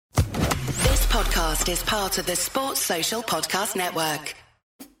podcast is part of the Sports Social Podcast Network.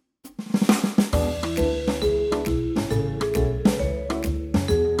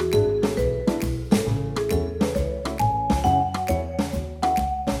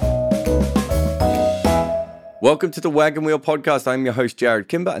 Welcome to the Wagon Wheel Podcast. I'm your host, Jared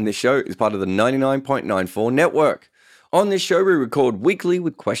Kimber, and this show is part of the 99.94 network. On this show, we record weekly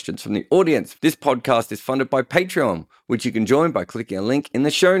with questions from the audience. This podcast is funded by Patreon, which you can join by clicking a link in the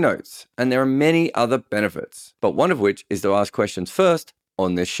show notes. And there are many other benefits, but one of which is to ask questions first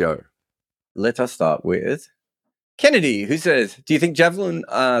on this show. Let us start with Kennedy, who says, do you think javeliners,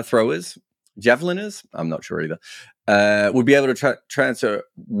 I'm not sure either, would be able to transfer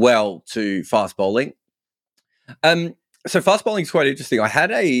well to fast bowling? So fast bowling is quite interesting. I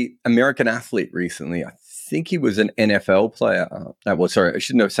had a American athlete recently. I think he was an NFL player. I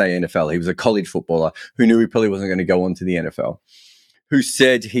shouldn't say NFL. He was a college footballer who knew he probably wasn't going to go on to the NFL, who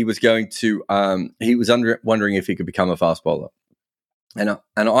said he was going to, wondering if he could become a fast bowler. And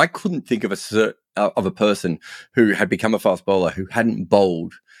I couldn't think of a person who had become a fast bowler who hadn't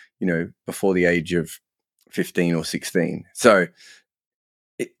bowled, before the age of 15 or 16. So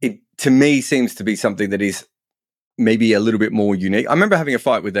it to me seems to be something that is maybe a little bit more unique. I remember having a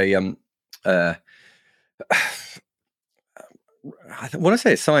fight with I want to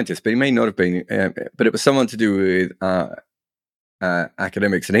say a scientist, but he may not have been, but it was someone to do with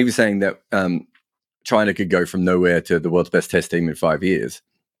academics. And he was saying that China could go from nowhere to the world's best test team in 5 years.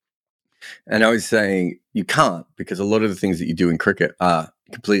 And I was saying, you can't, because a lot of the things that you do in cricket are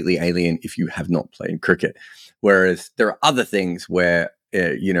completely alien if you have not played cricket. Whereas there are other things where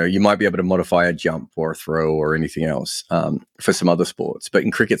you might be able to modify a jump or a throw or anything else for some other sports. But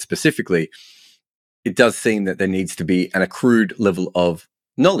in cricket specifically, it does seem that there needs to be an accrued level of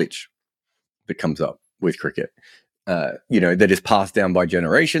knowledge that comes up with cricket, that is passed down by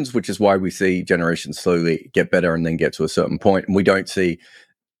generations, which is why we see generations slowly get better and then get to a certain point. And we don't see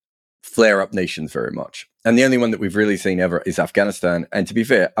flare-up nations very much. And the only one that we've really seen ever is Afghanistan. And to be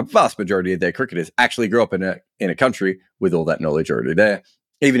fair, a vast majority of their cricketers actually grew up in a country with all that knowledge already there.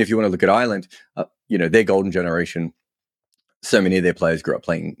 Even if you want to look at Ireland, their golden generation, so many of their players grew up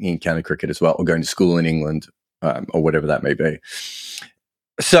playing in county cricket as well, or going to school in England, or whatever that may be.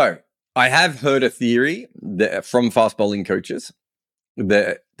 So I have heard a theory from fast bowling coaches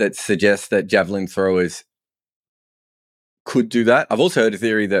that suggests that javelin throwers could do that. I've also heard a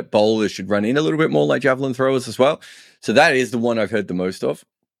theory that bowlers should run in a little bit more like javelin throwers as well. So that is the one I've heard the most of.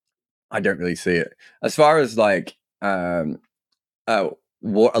 I don't really see it. As far as what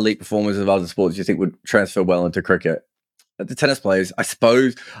elite performers of other sports do you think would transfer well into cricket? The tennis players, I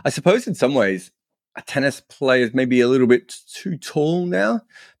suppose in some ways, a tennis player is maybe a little bit too tall now.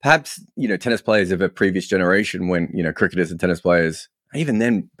 Perhaps, tennis players of a previous generation when, cricketers and tennis players, even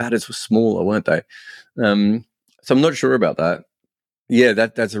then, batters were smaller, weren't they? So I'm not sure about that. Yeah,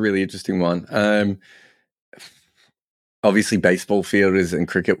 that's a really interesting one. Obviously, baseball fielders and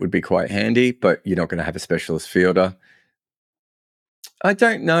cricket would be quite handy, but you're not going to have a specialist fielder. I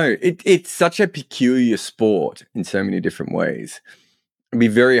don't know. It's such a peculiar sport in so many different ways. It'd be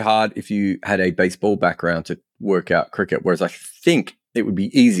very hard if you had a baseball background to work out cricket, whereas I think it would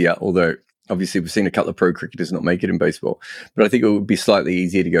be easier, although obviously we've seen a couple of pro cricketers not make it in baseball, but I think it would be slightly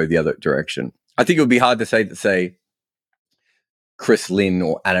easier to go the other direction. I think it would be hard to say Chris Lynn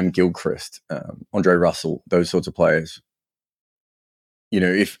or Adam Gilchrist, Andre Russell, those sorts of players.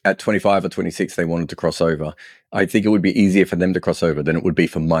 If at 25 or 26 they wanted to cross over, I think it would be easier for them to cross over than it would be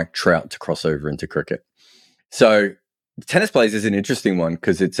for Mike Trout to cross over into cricket. So tennis players is an interesting one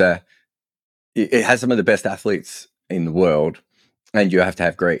because it has some of the best athletes in the world, and you have to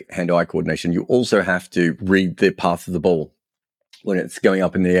have great hand-eye coordination. You also have to read the path of the ball when it's going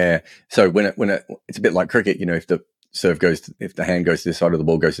up in the air. So when it's a bit like cricket, if the serve if the hand goes to this side or the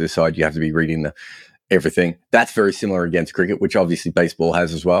ball goes to this side, you have to be reading everything. That's very similar against cricket, which obviously baseball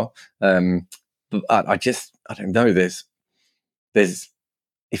has as well. But I don't know. There's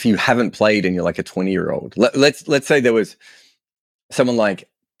if you haven't played and you're like a 20-year-old, let's say there was someone like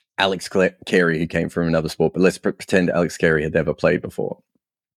Alex Carey who came from another sport, but let's pretend Alex Carey had never played before.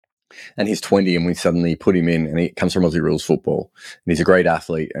 And he's 20 and we suddenly put him in and he comes from Aussie Rules football and he's a great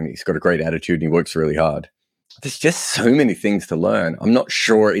athlete and he's got a great attitude and he works really hard. There's just so many things to learn. I'm not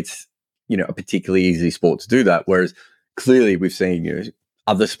sure it's, a particularly easy sport to do that. Whereas clearly we've seen,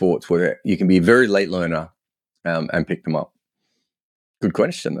 other sports where you can be a very late learner and pick them up. Good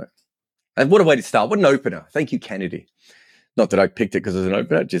question though. And what a way to start. What an opener. Thank you, Kennedy. Not that I picked it because it's an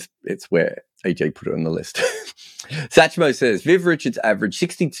opener, just it's where AJ put it on the list. Satchmo says, Viv Richards averaged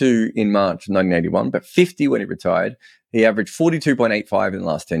 62 in March 1981, but 50 when he retired. He averaged 42.85 in the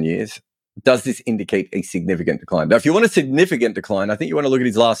last 10 years. Does this indicate a significant decline? Now, if you want a significant decline, I think you want to look at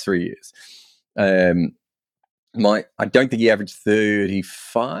his last 3 years. I don't think he averaged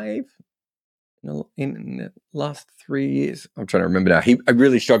 35 in the last 3 years. I'm trying to remember now. I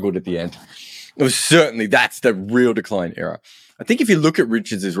really struggled at the end. It was certainly, that's the real decline era. I think if you look at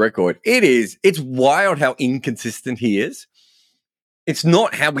Richards' record, it's wild how inconsistent he is. It's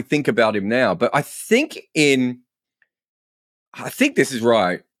not how we think about him now, but I think this is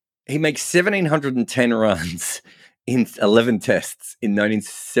right. He makes 1,710 runs in 11 tests in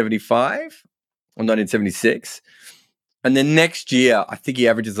 1975 or 1976. And then next year, I think he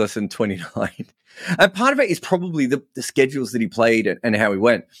averages less than 29. And part of it is probably the schedules that he played and how he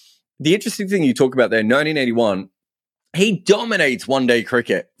went. The interesting thing you talk about there, 1981, he dominates one-day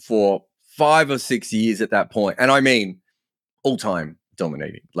cricket for 5 or 6 years at that point. And I mean, all-time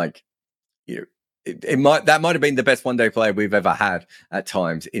dominating. Like, that might have been the best one-day player we've ever had at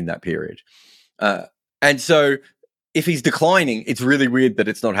times in that period. And so if he's declining, it's really weird that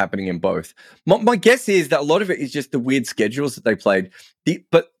it's not happening in both. My guess is that a lot of it is just the weird schedules that they played.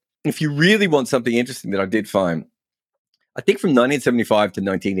 But if you really want something interesting that I did find, I think from 1975 to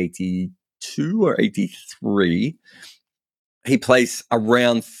 1982 or 83, he plays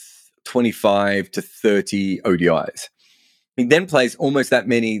around 25 to 30 ODIs. He then plays almost that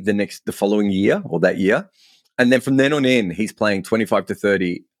many the following year or that year. And then from then on in, he's playing 25 to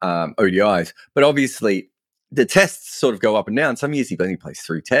 30 ODIs. But obviously, the tests sort of go up and down. Some years he only plays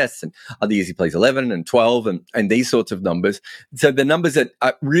 3 tests, and other years he plays 11 and 12 and these sorts of numbers. So the numbers that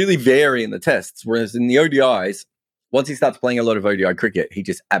really vary in the tests, whereas in the ODIs, once he starts playing a lot of ODI cricket, he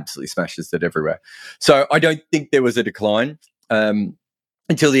just absolutely smashes it everywhere. So I don't think there was a decline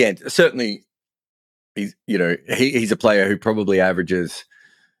until the end. Certainly, he's a player who probably averages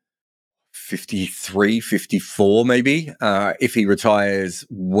 53, 54 maybe, if he retires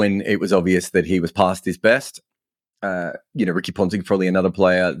when it was obvious that he was past his best. Ricky Ponting, probably another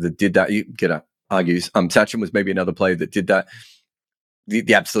player that did that. You get argues. Sachin was maybe another player that did that.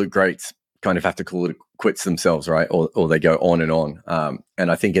 The absolute greats kind of have to call it quits themselves, right? Or they go on and on.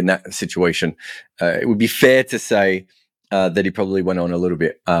 And I think in that situation, it would be fair to say that he probably went on a little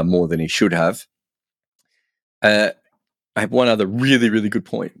bit more than he should have. I have one other really, really good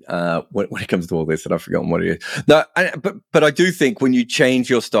point when it comes to all this, and I've forgotten what it is. No, but I do think when you change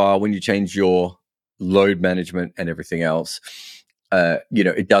your style, when you change your load management and everything else,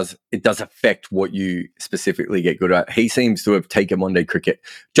 it does affect what you specifically get good at. He seems to have taken one-day cricket,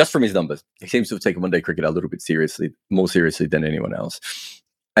 just from his numbers, he seems to have taken one-day cricket a little bit more seriously than anyone else.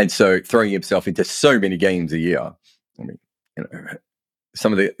 And so throwing himself into so many games a year, I mean,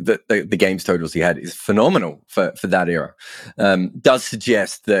 some of the games totals he had is phenomenal for that era. Does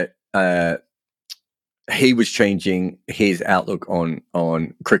suggest that he was changing his outlook on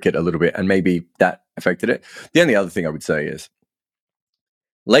cricket a little bit, and maybe that affected it. The only other thing I would say is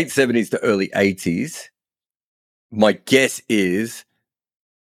late 70s to early 80s, my guess is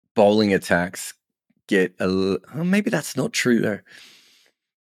bowling attacks get maybe that's not true though.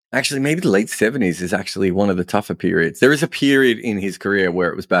 Actually, maybe the late 70s is actually one of the tougher periods. There is a period in his career where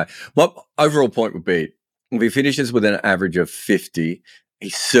it was bad. My overall point would be, if he finishes with an average of 50, he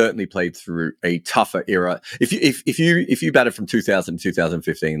certainly played through a tougher era. If you batted from 2000 to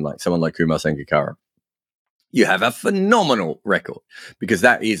 2015, like someone like Kumar Sangakkara, you have a phenomenal record, because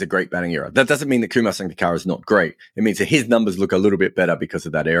that is a great batting era. That doesn't mean that Kumar Sangakkara is not great. It means that his numbers look a little bit better because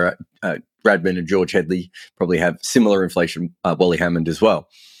of that era. Bradman and George Headley probably have similar inflation, Wally Hammond as well.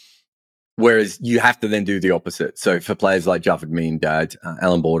 Whereas you have to then do the opposite. So for players like Javed Miandad,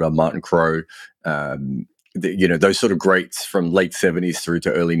 Alan Border, Martin Crowe, those sort of greats from late 70s through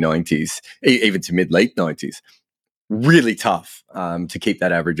to early 90s, even to mid-late 90s, really tough to keep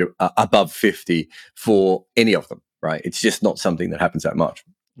that average above 50 for any of them, right? It's just not something that happens that much,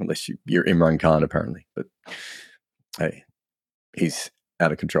 unless you're Imran Khan, apparently. But hey, he's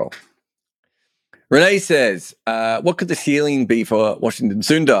out of control. Renee says, what could the ceiling be for Washington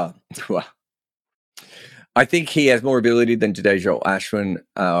Sundar? Well, I think he has more ability than Jadeja or Ashwin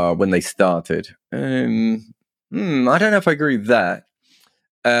when they started. I don't know if I agree with that.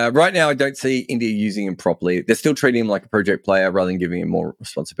 Right now, I don't see India using him properly. They're still treating him like a project player rather than giving him more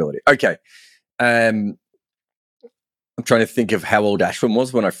responsibility. Okay. I'm trying to think of how old Ashwin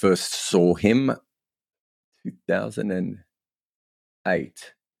was when I first saw him.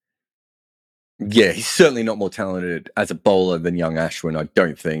 2008. Yeah, he's certainly not more talented as a bowler than young Ashwin, I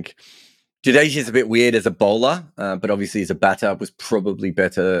don't think. Jadeja's a bit weird as a bowler, but obviously as a batter was probably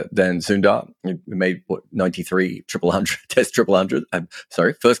better than Sundar. He made 93 triple hundred, test triple hundred.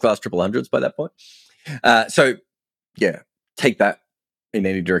 First class triple hundreds by that point. So yeah, take that in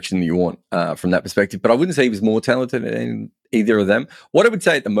any direction that you want from that perspective. But I wouldn't say he was more talented than either of them. What I would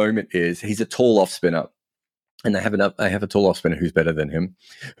say at the moment is he's a tall off spinner, and they have a tall off spinner who's better than him,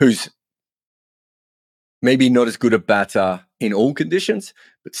 who's maybe not as good a batter in all conditions,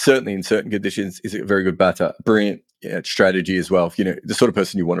 but certainly in certain conditions is a very good batter. Brilliant strategy as well. The sort of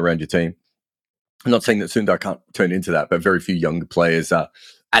person you want around your team. I'm not saying that Sundar can't turn into that, but very few younger players are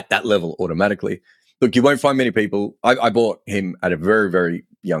at that level automatically. Look, you won't find many people. I bought him at a very, very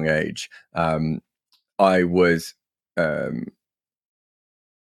young age. I was. It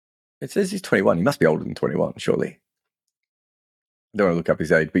says he's 21. He must be older than 21, surely. I don't want to look up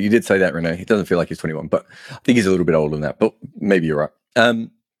his age, but you did say that, Renee. It doesn't feel like he's 21, but I think he's a little bit older than that. But maybe you're right.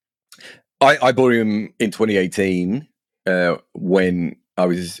 I bought him in 2018 when I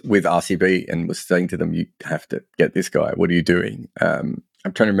was with RCB and was saying to them, "You have to get this guy. What are you doing?"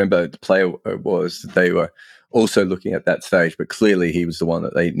 I'm trying to remember the player it was that they were also looking at that stage, but clearly he was the one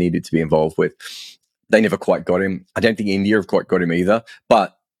that they needed to be involved with. They never quite got him. I don't think India have quite got him either.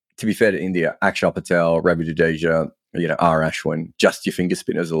 But to be fair to India, Akshar Patel, Ravi Jadeja, R. Ashwin, just your finger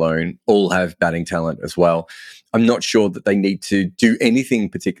spinners alone, all have batting talent as well. I'm not sure that they need to do anything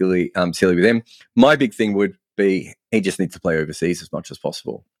particularly silly with him. My big thing would be he just needs to play overseas as much as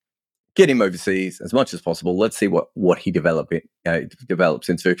possible. Get him overseas as much as possible. Let's see what he develops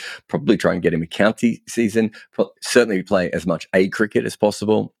into. Probably try and get him a county season. Certainly play as much A cricket as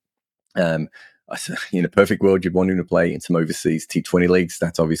possible. In a perfect world, you'd want him to play in some overseas T20 leagues.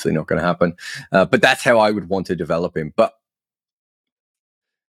 That's obviously not going to happen. But that's how I would want to develop him. But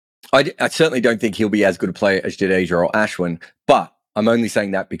I certainly don't think he'll be as good a player as Jadeja or Ashwin. But I'm only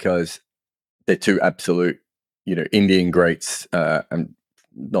saying that because they're two absolute, Indian greats, and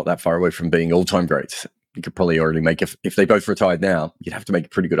not that far away from being all-time greats. You could probably already make, if they both retired now, you'd have to make a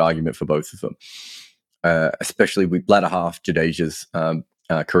pretty good argument for both of them, especially with latter half Jadeja's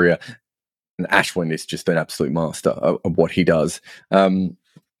career. And Ashwin is just an absolute master of what he does. To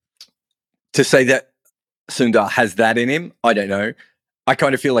say that Sundar has that in him, I don't know. I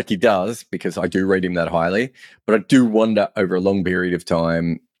kind of feel like he does because I do rate him that highly. But I do wonder over a long period of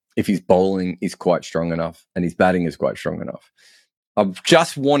time if his bowling is quite strong enough and his batting is quite strong enough. I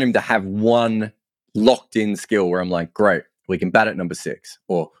just want him to have one locked-in skill where I'm like, great, we can bat at number 6.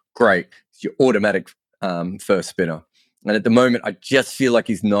 Or, great, it's your automatic first spinner. And at the moment, I just feel like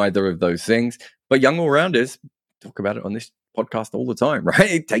he's neither of those things. But young all-rounders talk about it on this podcast all the time,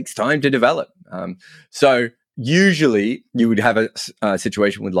 right? It takes time to develop. So usually you would have a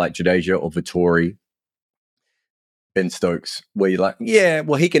situation with like Jadeja or Vittori, Ben Stokes, where you're like, yeah,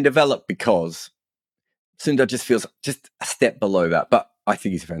 well, he can develop because Sundar just feels just a step below that. But I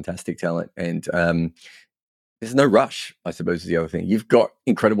think he's a fantastic talent. And there's no rush, I suppose, is the other thing. You've got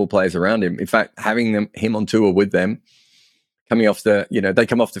incredible players around him. In fact, having him on tour with them, coming off they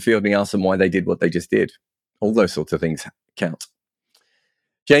come off the field and he asks them why they did what they just did. All those sorts of things count.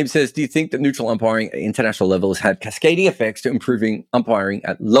 James says, do you think that neutral umpiring at international level has had cascading effects to improving umpiring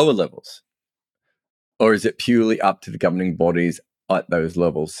at lower levels? Or is it purely up to the governing bodies at those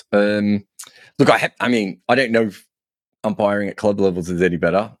levels? Look, I don't know if umpiring at club levels is any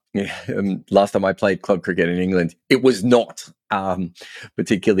better. Last time I played club cricket in England, it was not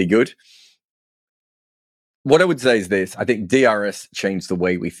particularly good. What I would say is this. I think DRS changed the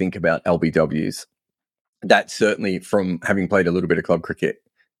way we think about LBWs. That certainly, from having played a little bit of club cricket,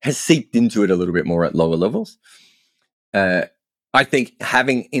 has seeped into it a little bit more at lower levels. I think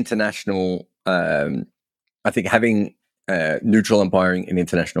having international... having neutral umpiring in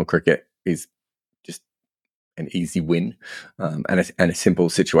international cricket is just an easy win and a simple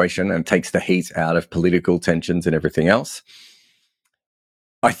situation, and takes the heat out of political tensions and everything else.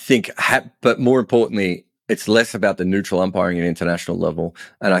 I think, but more importantly, it's less about the neutral umpiring at international level.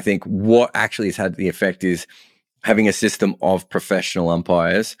 And I think what actually has had the effect is having a system of professional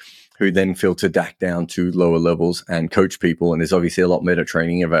umpires who then filter back down to lower levels and coach people. And there's obviously a lot better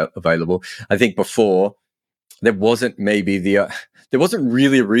training available. I think before there wasn't there wasn't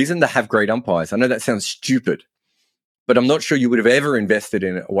really a reason to have great umpires. I know that sounds stupid, but I'm not sure you would have ever invested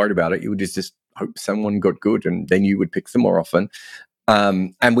in it or worried about it. You would just hope someone got good and then you would pick them more often.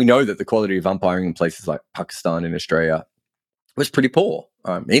 And we know that the quality of umpiring in places like Pakistan and Australia was pretty poor.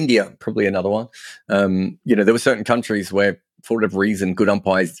 India, probably another one. There were certain countries where, for whatever reason, good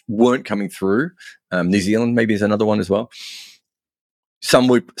umpires weren't coming through. New Zealand maybe is another one as well. Some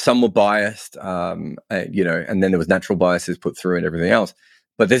were biased, and then there was natural biases put through and everything else.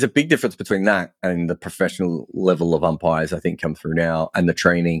 But there's a big difference between that and the professional level of umpires, I think, come through now, and the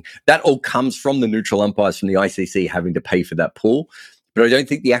training. That all comes from the neutral umpires from the ICC having to pay for that pool. But I don't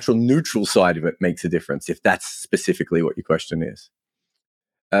think the actual neutral side of it makes a difference, if that's specifically what your question is.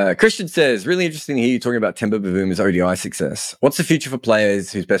 Christian says, really interesting to hear you talking about Temba Bavuma's ODI success. What's the future for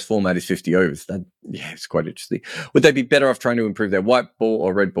players whose best format is 50 overs? It's quite interesting. Would they be better off trying to improve their white ball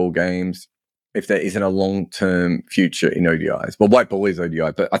or red ball games if there isn't a long-term future in ODIs? Well, white ball is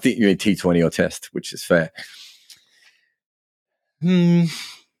ODI, but I think you need T20 or test, which is fair. He's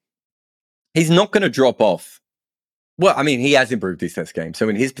not going to drop off. Well, I mean, he has improved his test game. So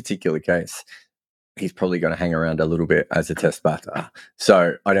in his particular case, he's probably going to hang around a little bit as a test batter.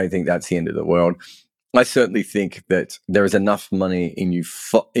 So I don't think that's the end of the world. I certainly think that there is enough money in you,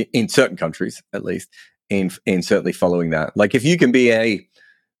 in certain countries, at least, in certainly following that. Like if you can be a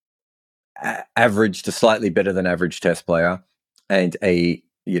average to slightly better than average test player and a,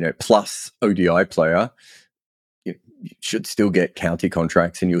 plus ODI player, you should still get county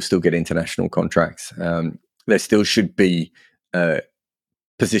contracts and you'll still get international contracts. There still should be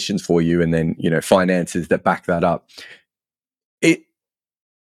positions for you, and then finances that back that up.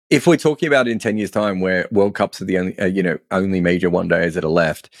 If we're talking about in 10 years' time, where World Cups are the only only major one days that are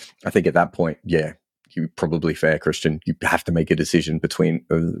left, I think at that point, yeah, you probably fair, Christian. You have to make a decision between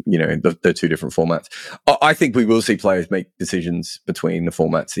the two different formats. I think we will see players make decisions between the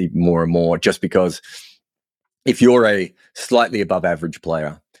formats even more and more, just because if you're a slightly above average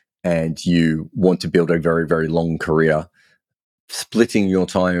player and you want to build a very, very long career, splitting your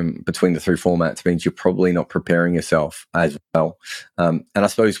time between the three formats means you're probably not preparing yourself as well. And I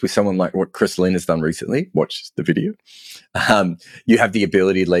suppose with someone like what Chris Lynn has done recently, watch the video, you have the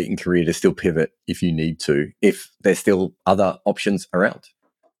ability late in career to still pivot if you need to, if there's still other options around.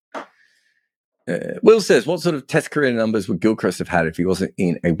 Will says, what sort of test career numbers would Gilchrist have had if he wasn't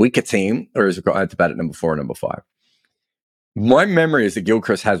in a weaker team or is required to bat at number 4 or number 5? My memory is that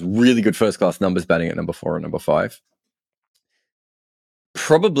Gilchrist has really good first-class numbers batting at number 4 or number 5.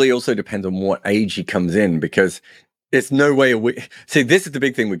 Probably also depends on what age he comes in, because there's no way. See, this is the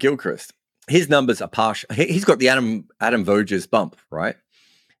big thing with Gilchrist. His numbers are partial. He's got the Adam Voges bump, right?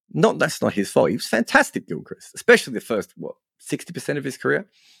 That's not his fault. He was fantastic, Gilchrist, especially the first 60% of his career.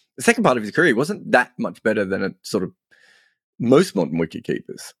 The second part of his career wasn't that much better than a sort of most modern wicket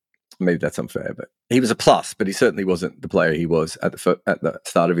keepers. Maybe that's unfair, but he was a plus. But he certainly wasn't the player he was at the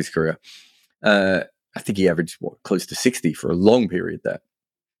start of his career. I think he averaged close to 60 for a long period there.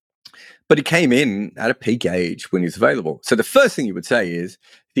 But he came in at a peak age when he was available. So the first thing you would say is,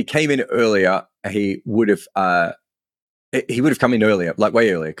 if he came in earlier, he would have come in earlier, like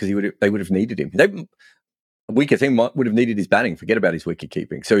way earlier, because they would have needed him. A weaker team would have needed his batting. Forget about his wicket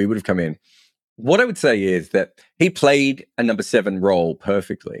keeping. So he would have come in. What I would say is that he played a number 7 role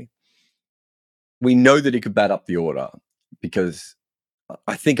perfectly. We know that he could bat up the order, because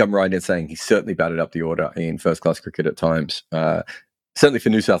I think I'm right in saying he certainly batted up the order in first-class cricket at times, certainly for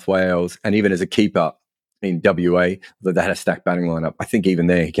New South Wales, and even as a keeper in WA, though they had a stacked batting lineup. I think even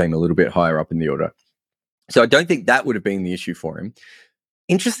there he came a little bit higher up in the order. So I don't think that would have been the issue for him.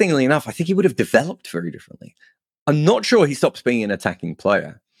 Interestingly enough, I think he would have developed very differently. I'm not sure he stops being an attacking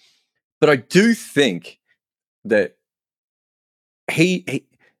player, but I do think that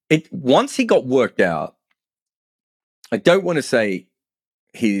once he got worked out, I don't want to say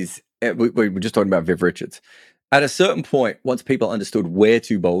we were just talking about Viv Richards. At a certain point, once people understood where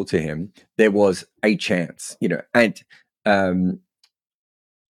to bowl to him, there was a chance, and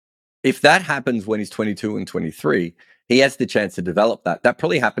if that happens when he's 22 and 23, he has the chance to develop that. That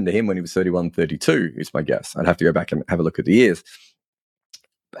probably happened to him when he was 31, 32, is my guess. I'd have to go back and have a look at the years.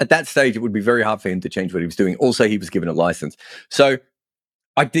 At that stage, it would be very hard for him to change what he was doing. Also, he was given a license. So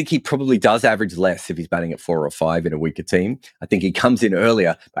I think he probably does average less if he's batting at 4 or 5 in a weaker team. I think he comes in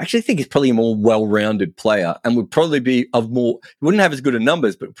earlier. I actually think he's probably a more well-rounded player and would probably be he wouldn't have as good of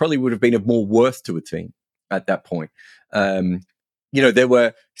numbers, but probably would have been of more worth to a team at that point. There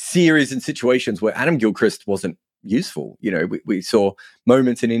were series and situations where Adam Gilchrist wasn't useful. We saw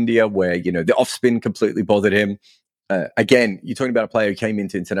moments in India where, the off-spin completely bothered him. Again, you're talking about a player who came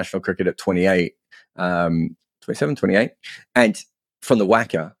into international cricket at 28, 27, 28, and from the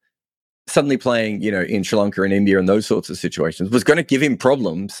whacker, suddenly playing, in Sri Lanka and India and those sorts of situations was going to give him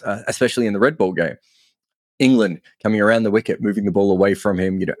problems, especially in the red ball game. England coming around the wicket, moving the ball away from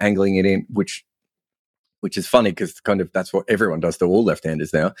him, angling it in, which is funny because kind of that's what everyone does to all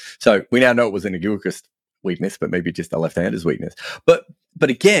left-handers now. So we now know it wasn't a Gilchrist weakness, but maybe just a left-hander's weakness. But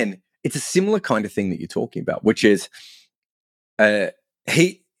again, it's a similar kind of thing that you're talking about, which is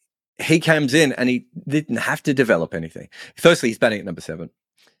he comes in and he didn't have to develop anything. Firstly, he's batting at number 7.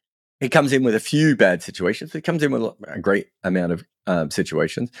 He comes in with a few bad situations. He comes in with a great amount of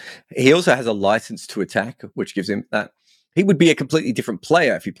situations. He also has a license to attack, which gives him that. He would be a completely different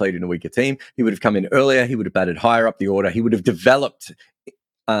player if he played in a weaker team. He would have come in earlier. He would have batted higher up the order. He would have developed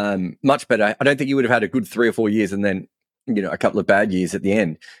much better. I don't think he would have had a good 3 or 4 years and then, a couple of bad years at the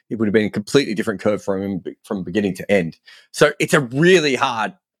end. It would have been a completely different curve from him from beginning to end. So it's a really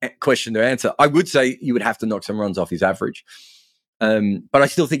hard question to answer. I would say you would have to knock some runs off his average. But I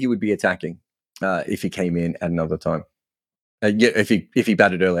still think he would be attacking if he came in at another time. If he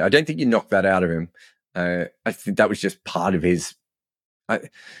batted early. I don't think you knocked that out of him. I think that was just part of his...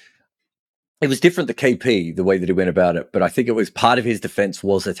 it was different to KP, the way that he went about it, but I think it was part of his defense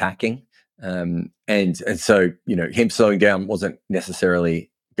was attacking. And so, him slowing down wasn't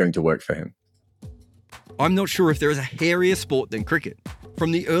necessarily going to work for him. I'm not sure if there is a hairier sport than cricket.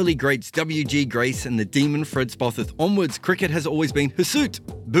 From the early greats W.G. Grace and the demon Fred Spofforth onwards, cricket has always been Hassoot,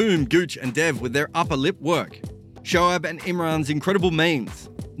 Boom, Gooch and Dev with their upper lip work. Shoaib and Imran's incredible memes.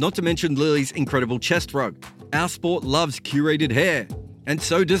 Not to mention Lily's incredible chest rug. Our sport loves curated hair. And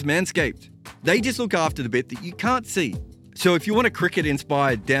so does Manscaped. They just look after the bit that you can't see. So if you want a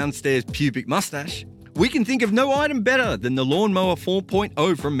cricket-inspired downstairs pubic mustache, we can think of no item better than the Lawnmower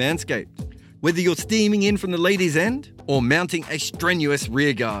 4.0 from Manscaped. Whether you're steaming in from the ladies' end or mounting a strenuous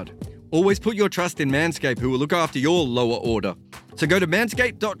rear guard, always put your trust in Manscaped, who will look after your lower order. So go to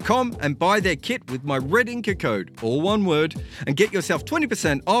manscaped.com and buy their kit with my red Inca code, all one word, and get yourself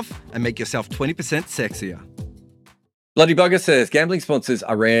 20% off and make yourself 20% sexier. Bloody Bugger says, gambling sponsors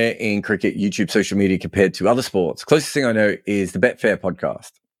are rare in cricket, YouTube, social media compared to other sports. Closest thing I know is the Betfair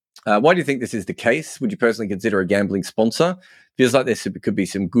podcast. Why do you think this is the case? Would you personally consider a gambling sponsor? Feels like there could be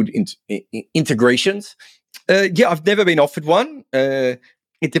some good integrations. Yeah, I've never been offered one. It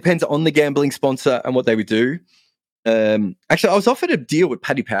depends on the gambling sponsor and what they would do. Actually, I was offered a deal with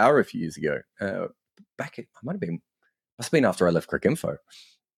Paddy Power a few years ago. Must have been after I left Cricinfo.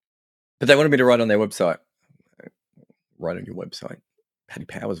 But they wanted me to write on their website. Write on your website. Paddy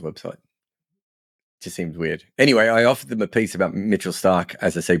Power's website. Just seems weird. Anyway, I offered them a piece about Mitchell Starc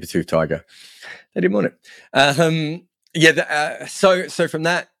as a saber-toothed tiger. They didn't want it. So from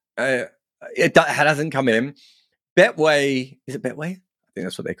that, it hasn't come in. Betway, is it Betway? I think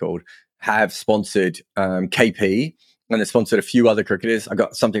that's what they're called, have sponsored KP, and they sponsored a few other cricketers. I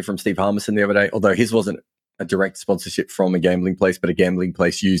got something from Steve Harmison the other day, although his wasn't a direct sponsorship from a gambling place, but a gambling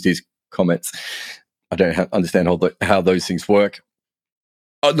place used his comments. I don't understand how those things work.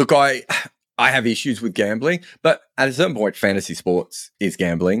 Look, I have issues with gambling, but at a certain point, fantasy sports is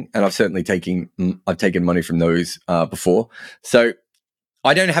gambling, and I've certainly taken money from those before. So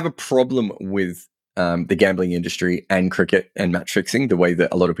I don't have a problem with the gambling industry and cricket and match fixing the way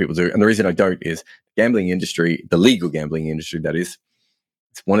that a lot of people do. And the reason I don't is the gambling industry, the legal gambling industry, that is,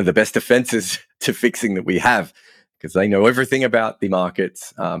 it's one of the best defenses to fixing that we have, because they know everything about the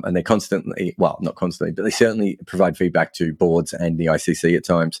markets, and they constantly, well, not constantly, but they certainly provide feedback to boards and the ICC at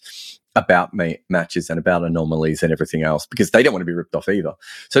times about matches and about anomalies and everything else, because they don't want to be ripped off either.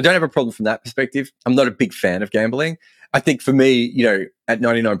 So I don't have a problem from that perspective. I'm not a big fan of gambling. I think for me, at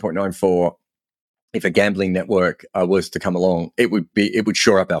 99.94, if a gambling network was to come along, it would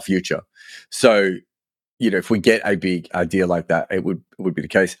shore up our future. So, if we get a big deal like that, it would be the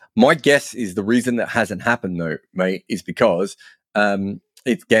case. My guess is the reason that hasn't happened, though, mate, is because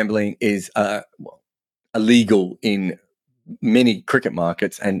gambling is illegal in many cricket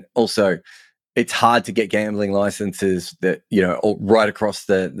markets, and also it's hard to get gambling licenses that right across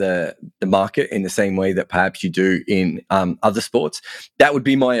the market in the same way that perhaps you do in other sports. That would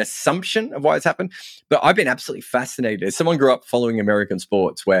be my assumption of why it's happened. But I've been absolutely fascinated. As someone grew up following American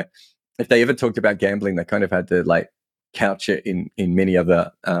sports, where if they ever talked about gambling, they kind of had to couch it in many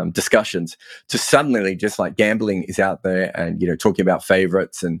other discussions, to suddenly just gambling is out there and, talking about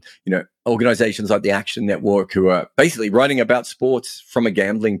favorites and, organizations like the Action Network who are basically writing about sports from a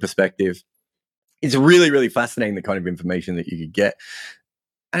gambling perspective. It's really, really fascinating, the kind of information that you could get.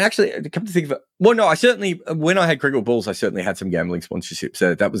 And actually, come to think of it, well, no, I certainly, when I had Cricket Balls, I certainly had some gambling sponsorships.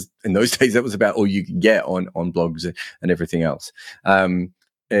 So that was, in those days, that was about all you could get on blogs and everything else.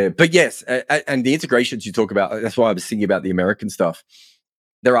 But yes, and the integrations you talk about, that's why I was thinking about the American stuff.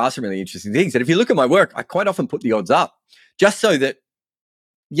 There are some really interesting things. And if you look at my work, I quite often put the odds up just so that,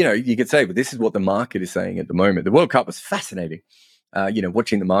 you could say, but this is what the market is saying at the moment. The World Cup was fascinating.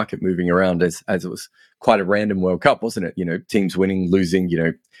 Watching the market moving around as it was quite a random World Cup, wasn't it? Teams winning, losing,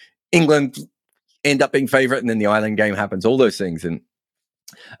 England end up being favorite, and then the Ireland game happens, all those things. And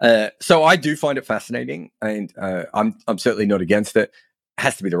so I do find it fascinating, and I'm certainly not against it.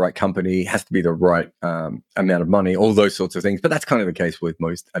 Has to be the right company, has to be the right amount of money, all those sorts of things. But that's kind of the case with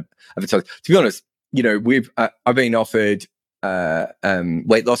most advertisers. To be honest, I've been offered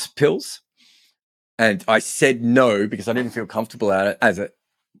weight loss pills, and I said no because I didn't feel comfortable at it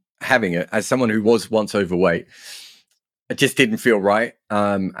having it as someone who was once overweight. it just didn't feel right.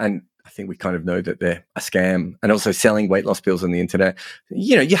 And I think we kind of know that they're a scam, and also selling weight loss pills on the internet.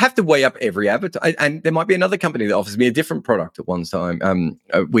 You have to weigh up every advertisement. And there might be another company that offers me a different product at one time.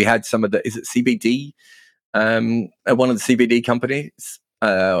 We had some of is it CBD? One of the CBD companies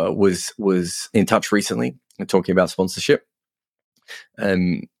was in touch recently and talking about sponsorship.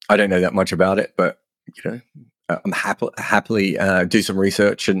 I don't know that much about it, but I'm happily do some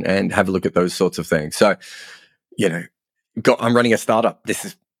research and have a look at those sorts of things. So, I'm running a startup.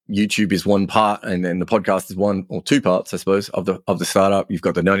 YouTube is one part, and then the podcast is one or two parts, I suppose, of the startup. You've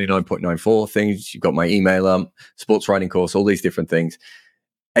got the 99.94 things. You've got my email, sports writing course, all these different things.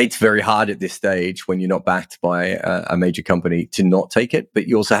 It's very hard at this stage when you're not backed by a major company to not take it, but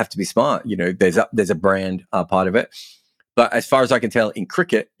you also have to be smart. There's a brand part of it. But as far as I can tell, in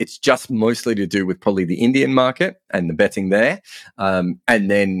cricket, it's just mostly to do with probably the Indian market and the betting there. And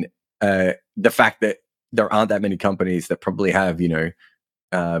then the fact that there aren't that many companies that probably have,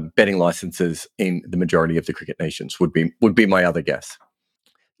 betting licenses in the majority of the cricket nations would be my other guess.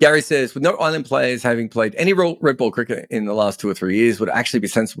 Gary says, with no island players having played any red ball cricket in the last 2 or 3 years, would it actually be a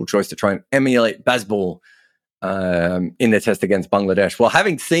sensible choice to try and emulate baseball in their test against Bangladesh? Well,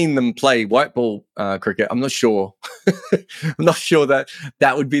 having seen them play white ball cricket, I'm not sure. I'm not sure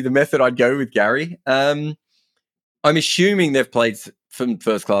that would be the method I'd go with, Gary. I'm assuming they've played some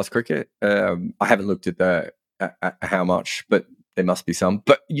first class cricket. I haven't looked at how much, but there must be some.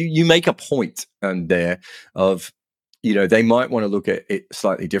 But you make a point there of, they might want to look at it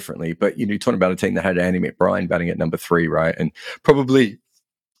slightly differently. But you're talking about a team that had Andy McBride batting at number 3, right? And probably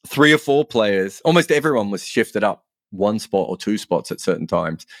 3 or 4 players, almost everyone was shifted up 1 spot or 2 spots at certain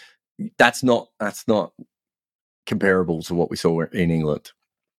times. That's not comparable to what we saw in England.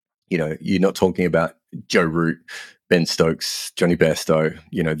 You're not talking about Joe Root, Ben Stokes, Johnny Bairstow,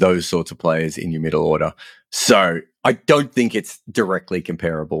 those sorts of players in your middle order. So I don't think it's directly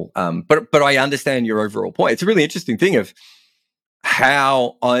comparable. But I understand your overall point. It's a really interesting thing of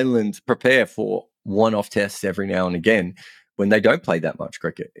how Ireland prepare for one-off tests every now and again when they don't play that much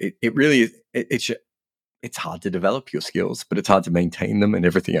cricket. It really is. It's hard to develop your skills, but it's hard to maintain them and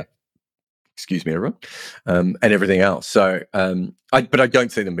everything else. Excuse me, everyone, and everything else. So, but I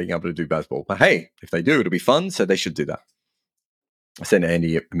don't see them being able to do baseball. But hey, if they do, it'll be fun. So they should do that. I sent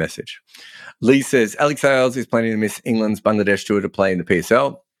Andy a message. Lee says Alex Hales is planning to miss England's Bangladesh tour to play in the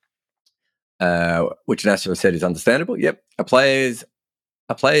PSL, which Nasser said is understandable. Yep, a player's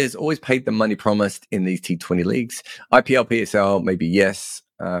always paid the money promised in these T20 leagues. IPL, PSL, maybe yes.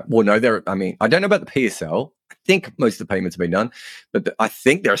 Well, no, I don't know about the PSL. I think most of the payments have been done, but I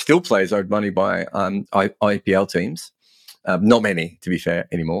think there are still players owed money by IPL teams. Not many, to be fair,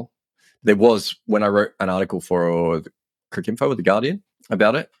 anymore. There was when I wrote an article for Cricinfo with The Guardian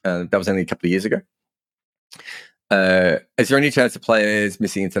about it. That was only a couple of years ago. Is there any chance of players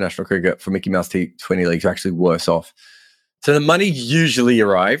missing international cricket for Mickey Mouse T20 leagues are actually worse off? So the money usually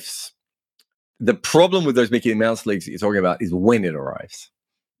arrives. The problem with those Mickey Mouse leagues that you're talking about is when it arrives.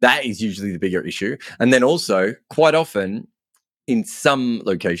 That is usually the bigger issue. And then also, quite often, in some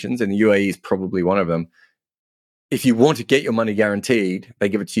locations, and the UAE is probably one of them, if you want to get your money guaranteed, they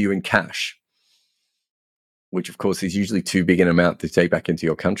give it to you in cash, which, of course, is usually too big an amount to take back into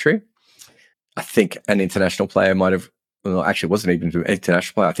your country. I think an international player might have, well, actually, it wasn't even an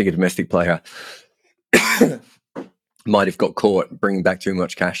international player. I think a domestic player might have got caught bringing back too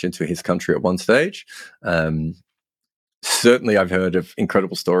much cash into his country at one stage. Certainly, I've heard of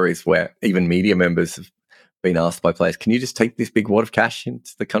incredible stories where even media members have been asked by players, can you just take this big wad of cash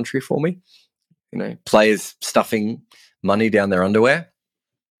into the country for me? Players stuffing money down their underwear.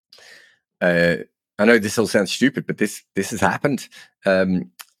 I know this all sounds stupid, but this has happened. So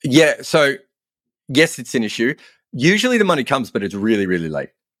yes, it's an issue. Usually the money comes, but it's really, really late,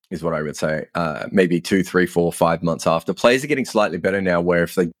 is what I would say. Maybe 2, 3, 4, 5 months after. Players are getting slightly better now where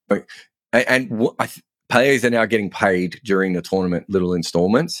if they... Players are now getting paid during the tournament little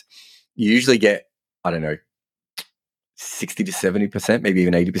installments. You usually get, 60 to 70%, maybe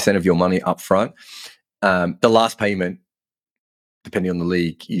even 80% of your money up front. The last payment, depending on the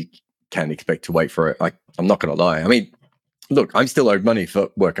league, you can expect to wait for it. I'm not going to lie. I mean, look, I'm still owed money for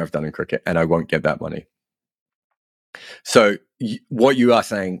work I've done in cricket, and I won't get that money. So what you are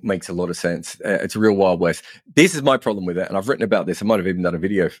saying makes a lot of sense. It's a real Wild West. This is my problem with it, and I've written about this. I might have even done a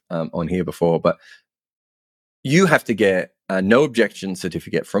video on here before, but you have to get a no objection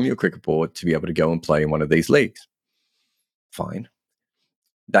certificate from your cricket board to be able to go and play in one of these leagues. Fine.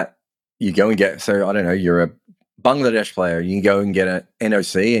 That you go and get, so I don't know, you're a Bangladesh player, you can go and get an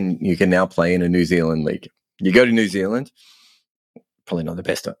NOC and you can now play in a New Zealand league. You go to New Zealand, probably not the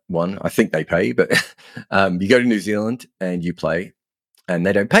best one. I think they pay, but you go to New Zealand and you play, and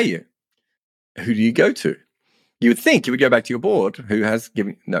they don't pay you. Who do you go to? You would think you would go back to your board, who has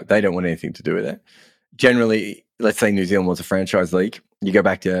given. No, they don't want anything to do with it. Generally, let's say New Zealand was a franchise league. You go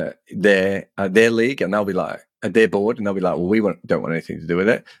back to their league, and they'll be like their board, and they'll be like, "Well, we don't want anything to do with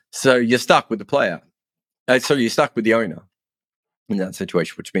it." So you're stuck with the player. So you're stuck with the owner in that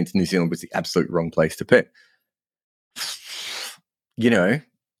situation, which means New Zealand was the absolute wrong place to pick. It's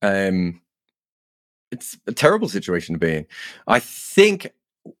a terrible situation to be in. I think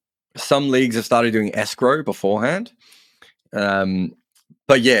some leagues have started doing escrow beforehand.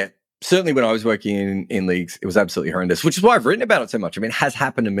 But yeah, certainly when I was working in leagues, it was absolutely horrendous, which is why I've written about it so much. I mean, it has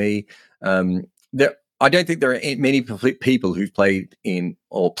happened to me. I don't think there are many people who've played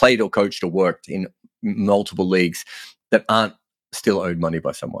or coached or worked in multiple leagues that aren't still owed money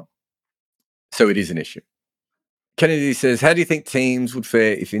by someone. So it is an issue. Kennedy says, how do you think teams would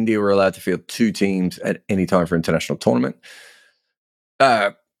fare if India were allowed to field 2 teams at any time for international tournament?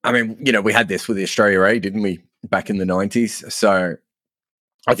 I mean, we had this with the Australia A, didn't we, back in the 90s? So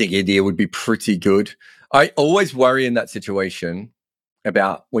I think India would be pretty good. I always worry in that situation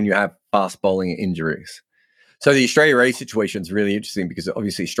about when you have fast bowling injuries. So the Australia A situation is really interesting because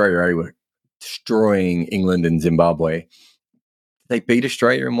obviously Australia A were destroying England and Zimbabwe. They beat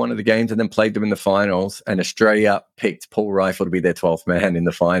Australia in one of the games and then played them in the finals, and Australia picked Paul Rifle to be their 12th man in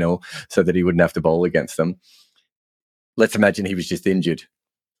the final so that he wouldn't have to bowl against them. Let's imagine he was just injured.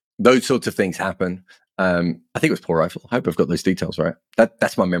 Those sorts of things happen. I think it was Paul Rifle. I hope I've got those details right.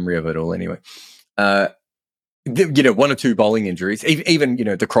 That's my memory of it all anyway. 1 or 2 bowling injuries, even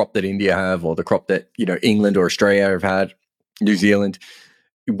the crop that India have, or the crop that England or Australia have had, New Zealand.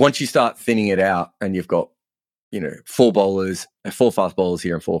 Once you start thinning it out and you've got 4 fast bowlers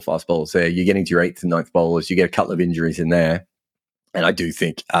here and 4 fast bowlers there, you're getting to your 8th and 9th bowlers. You get a couple of injuries in there, and I do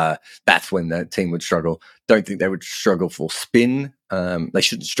think that's when the team would struggle. Don't think they would struggle for spin. They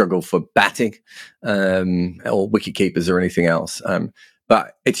shouldn't struggle for batting or wicket keepers or anything else.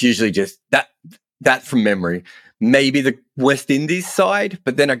 But it's usually just that from memory. Maybe the West Indies side,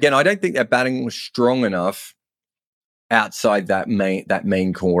 but then again, I don't think their batting was strong enough outside that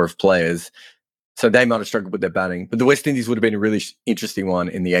main core of players. So they might have struggled with their batting. But the West Indies would have been a really interesting one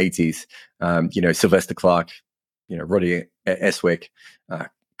in the 80s. Sylvester Clarke, Roddy Eswick,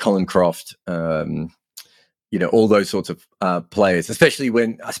 Colin Croft, all those sorts of players, especially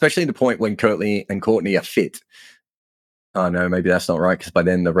in the point when Curtly and Courtney are fit. Oh, no, maybe that's not right, because by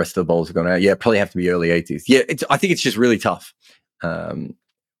then the rest of the bowls have gone out. Yeah, probably have to be early 80s. Yeah, I think it's just really tough. I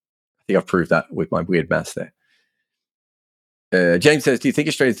think I've proved that with my weird maths there. James says, do you think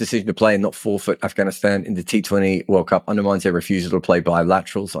Australia's decision to play and not forfeit Afghanistan in the T20 World Cup undermines their refusal to play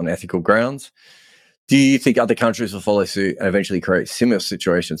bilaterals on ethical grounds? Do you think other countries will follow suit and eventually create similar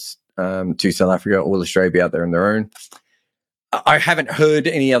situations to South Africa, or will Australia be out there on their own? I haven't heard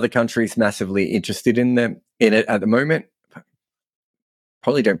any other countries massively interested in it at the moment.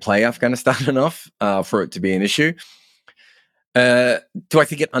 Probably don't play Afghanistan enough for it to be an issue. Do I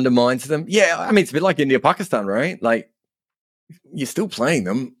think it undermines them? Yeah, I mean, it's a bit like India-Pakistan, right? Like, you're still playing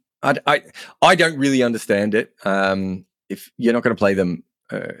them. I don't really understand it. If you're not going to play them,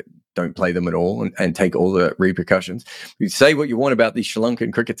 don't play them at all and take all the repercussions. You say what you want about the Sri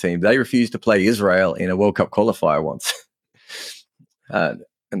Lankan cricket team. They refused to play Israel in a World Cup qualifier once. And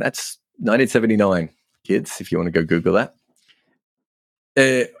that's 1979, kids, if you want to go Google that.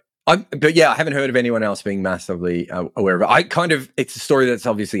 But yeah, I haven't heard of anyone else being massively aware of it. It's a story that's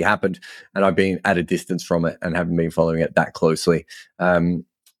obviously happened, and I've been at a distance from it and haven't been following it that closely. I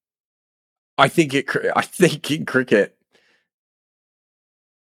think in cricket,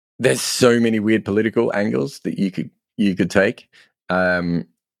 there's so many weird political angles that you could take. It's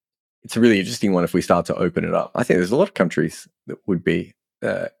a really interesting one if we start to open it up. I think there's a lot of countries that would be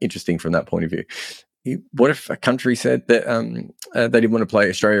interesting from that point of view. What if a country said that they didn't want to play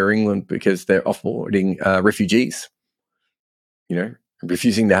Australia or England because they're offboarding refugees?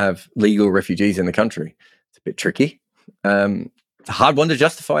 Refusing to have legal refugees in the country. It's a bit tricky. It's a hard one to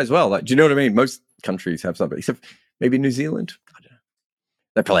justify as well. Like, do you know what I mean? Most countries have something, except maybe New Zealand. I don't know.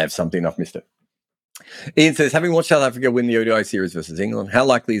 They probably have something. I've missed it. Ian says, having watched South Africa win the ODI series versus England, how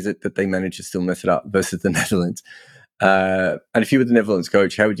likely is it that they manage to still mess it up versus the Netherlands? And if you were the Netherlands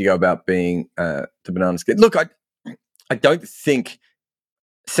coach, how would you go about being the banana skin? Look, I don't think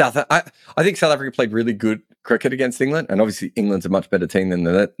I think South Africa played really good cricket against England, and obviously England's a much better team than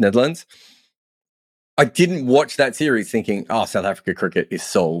the Netherlands. I didn't watch that series thinking, South Africa cricket is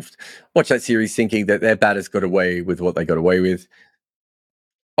solved. Watch that series thinking that their batters got away with what they got away with.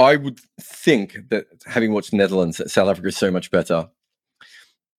 I would think that having watched Netherlands, that South Africa is so much better.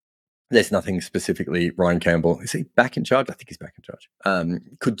 there's nothing specifically Ryan Campbell, is he back in charge? I think he's back in charge,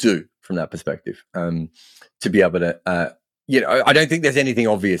 could do from that perspective, to be able to, I don't think there's anything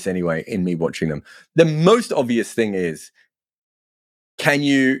obvious anyway in me watching them. The most obvious thing is, can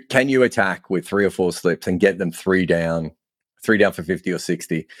you attack with 3 or 4 slips and get them 3 down for 50 or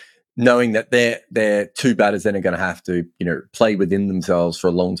 60, knowing that they're 2 batters then are going to have to, play within themselves for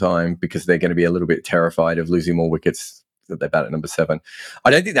a long time because they're going to be a little bit terrified of losing more wickets that they bat at number 7. I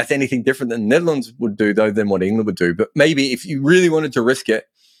don't think that's anything different than the Netherlands would do, though, than what England would do. But maybe if you really wanted to risk it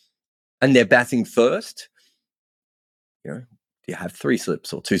and they're batting first, you have 3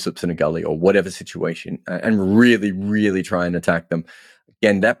 slips or 2 slips in a gully or whatever situation, and really, really try and attack them.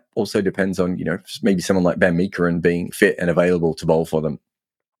 Again, that also depends on, maybe someone like Van Meekeren being fit and available to bowl for them.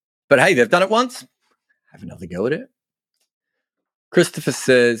 But hey, they've done it once. Have another go at it. Christopher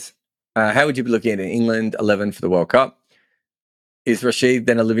says, how would you be looking at England 11 for the World Cup? Is Rashid,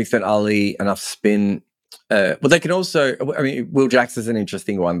 then a Livingston, Ali enough spin? Well, they can also, Will Jackson's an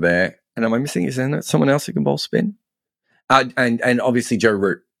interesting one there. And am I missing, is there someone else who can bowl spin? And obviously Joe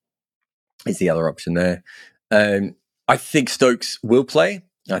Root is the other option there. I think Stokes will play.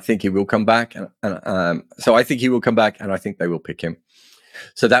 I think he will come back. So I think he will come back, and I think they will pick him.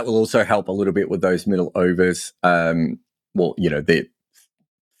 So that will also help a little bit with those middle overs. The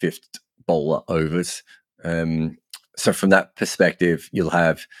 5th bowler overs. So from that perspective,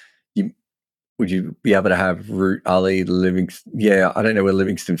 would you be able to have Root, Ali, Livingston? Yeah, I don't know where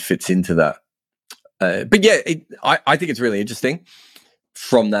Livingston fits into that. But yeah, I think it's really interesting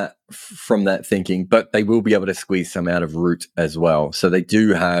from that thinking, but they will be able to squeeze some out of Root as well. So they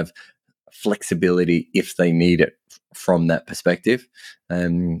do have flexibility if they need it from that perspective.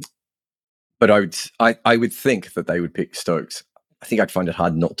 But I would think that they would pick Stokes. I think I'd find it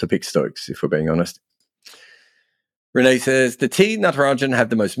hard not to pick Stokes, if we're being honest. Renee says, the T Natarajan had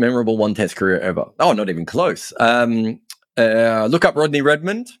the most memorable one-test career ever. Oh, not even close. Look up Rodney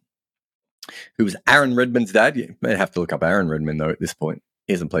Redmond, who was Aaron Redmond's dad. You may have to look up Aaron Redmond, though, at this point.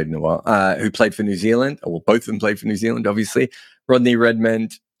 He hasn't played in a while. Who played for New Zealand. Well, both of them played for New Zealand, obviously. Rodney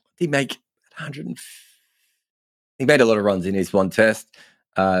Redmond, he made a lot of runs in his one test.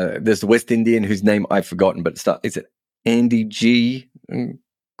 There's the West Indian, whose name I've forgotten, but is it Andy G? I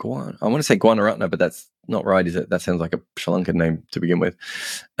want to say Guanaratna, but that's not right, is it? That sounds like a Sri Lankan name to begin with.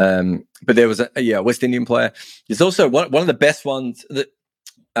 But there was a West Indian player. There's also one of the best ones that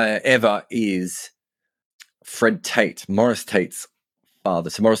ever is Fred Tate, Maurice Tate's father.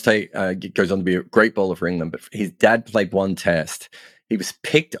 So Maurice Tate goes on to be a great bowler for England, but his dad played one test. He was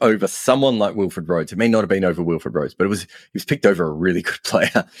picked over someone like Wilfred Rhodes. It may not have been over Wilfred Rhodes, but he was picked over a really good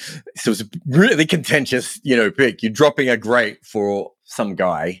player. So it was a really contentious, pick. You're dropping a great for some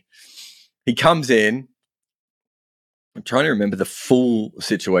guy. He comes in. I'm trying to remember the full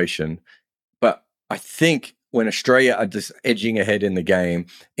situation, but I think when Australia are just edging ahead in the game,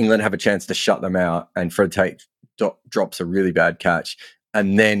 England have a chance to shut them out, and Fred Tate drops a really bad catch.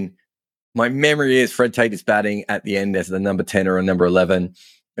 And then my memory is Fred Tate is batting at the end as the number 10 or a number 11,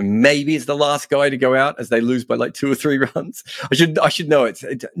 and maybe is the last guy to go out as they lose by like 2 or 3 runs. I should know it's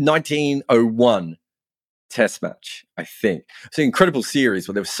 1901 test match, I think. It's an incredible series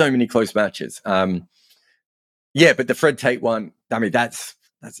where there were so many close matches. But the Fred Tate one, that's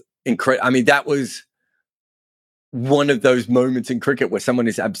incredible. That was one of those moments in cricket where someone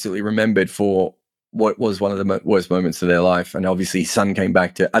is absolutely remembered for what was one of the worst moments of their life. And obviously his son came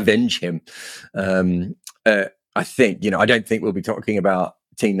back to avenge him. I think, I don't think we'll be talking about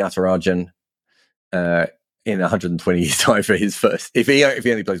T Natarajan in 120 years' time for his first, if he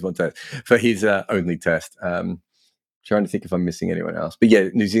only plays one test, for his only test. Trying to think if I'm missing anyone else. But yeah,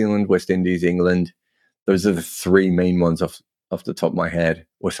 New Zealand, West Indies, England, those are the 3 main ones off the top of my head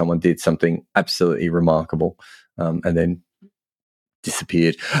where someone did something absolutely remarkable and then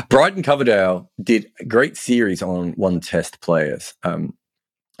disappeared. Bryden Coverdale did a great series on one test players.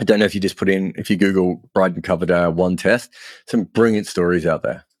 I don't know if you just if you Google Bryden Coverdale one test, some brilliant stories out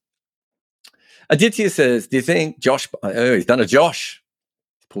there. Aditya says, do you think Josh, he's done a Josh,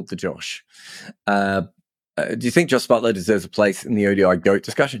 pulled the Josh. Do you think Josh Buttler deserves a place in the ODI GOAT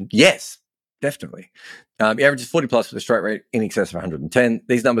discussion? Yes, definitely. He averages 40 plus with a strike rate in excess of 110.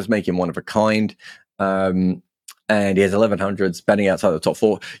 These numbers make him one of a kind. And he has 1100s, batting outside the top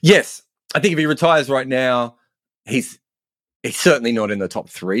 4. Yes, I think if he retires right now, he's certainly not in the top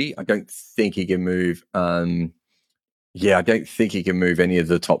 3. I don't think he can move. I don't think he can move any of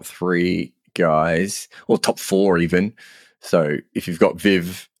the top 3 guys, or top 4 even. So if you've got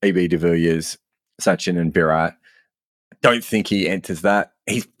Viv, AB de Villiers, Sachin and Virat, I don't think he enters that.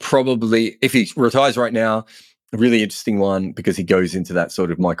 He's probably, if he retires right now, a really interesting one because he goes into that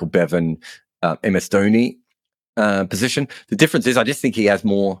sort of Michael Bevan, MS Dhoni position. The difference is I just think he has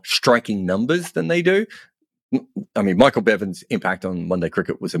more striking numbers than they do. I mean, Michael Bevan's impact on one-day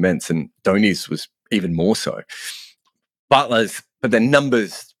cricket was immense, and Dhoni's was even more so. But their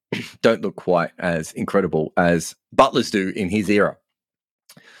numbers don't look quite as incredible as Buttler's do in his era.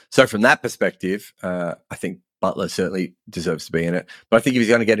 So from that perspective, I think Buttler certainly deserves to be in it. But I think if he's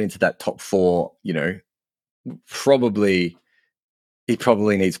going to get into that top 4, he probably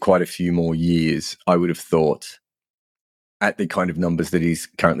needs quite a few more years, I would have thought, at the kind of numbers that he's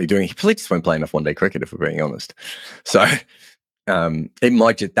currently doing. He probably just won't play enough one-day cricket, if we're being honest. So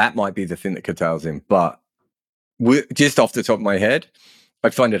that might be the thing that curtails him. But just off the top of my head, I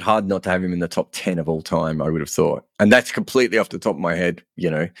find it hard not to have him in the top 10 of all time, I would have thought. And that's completely off the top of my head,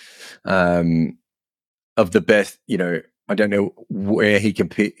 of the best, I don't know where he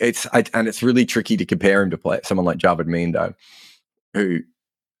competes. And it's really tricky to compare him to someone like Javed Miandad, who,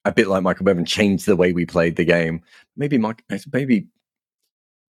 a bit like Michael Bevan, changed the way we played the game. Maybe Buttler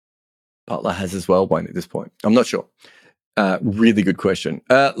has as well by this point. I'm not sure. Really good question.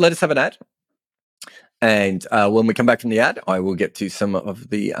 Let us have an ad. And when we come back from the ad, I will get to some of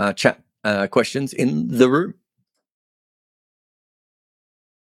the chat questions in the room.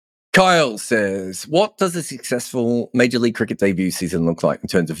 Kyle says, what does a successful Major League Cricket debut season look like in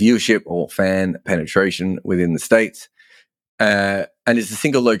terms of viewership or fan penetration within the States? And is a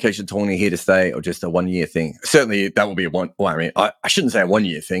single location tournament here to stay or just a 1-year thing? Certainly that will be I shouldn't say a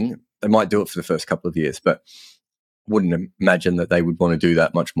 1-year thing. They might do it for the first couple of years, but wouldn't imagine that they would want to do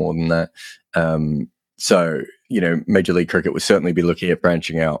that much more than that. So, Major League Cricket would certainly be looking at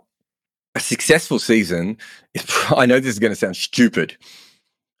branching out. A successful season is, I know this is going to sound stupid,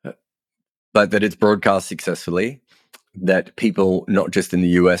 but that it's broadcast successfully, that people not just in the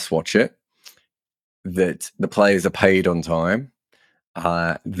US watch it, that the players are paid on time,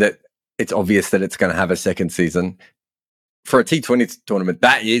 that it's obvious that it's going to have a second season. For a T20 tournament,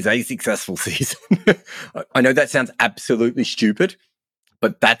 that is a successful season. I know that sounds absolutely stupid,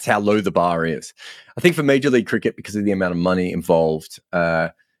 but that's how low the bar is. I think for Major League Cricket, because of the amount of money involved,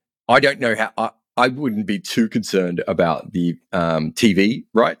 I don't know how... I wouldn't be too concerned about the TV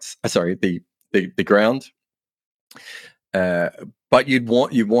rights. Sorry, the ground. But you'd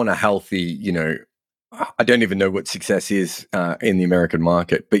want a healthy, I don't even know what success is in the American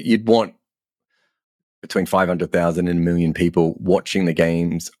market, but you'd want between 500,000 and 1 million people watching the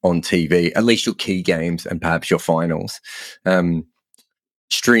games on TV, at least your key games and perhaps your finals.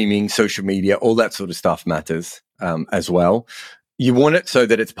 Streaming, social media, all that sort of stuff matters as well. You want it so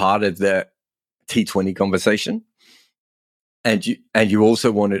that it's part of the T20 conversation, and you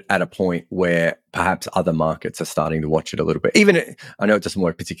also want it at a point where perhaps other markets are starting to watch it a little bit. I know it doesn't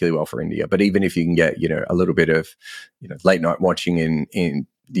work particularly well for India, but even if you can get a little bit of late night watching in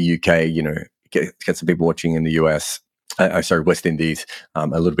the UK, get some people watching in the US, West Indies, a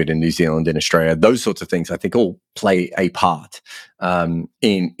little bit in New Zealand, in Australia, those sorts of things, I think all play a part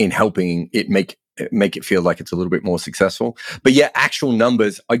in helping it make it feel like it's a little bit more successful. But yeah, actual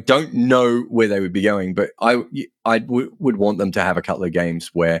numbers, I don't know where they would be going, but I would want them to have a couple of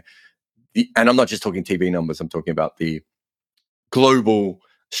games where, and I'm not just talking TV numbers, I'm talking about the global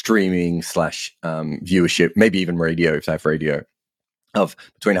streaming / viewership, maybe even radio, if they have radio, of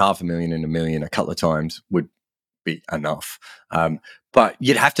between 500,000 and 1 million a couple of times would be enough. But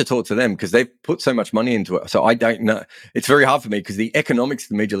you'd have to talk to them because they've put so much money into it. So I don't know. It's very hard for me because the economics of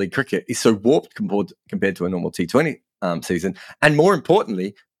the Major League Cricket is so warped compared to a normal T20 season. And more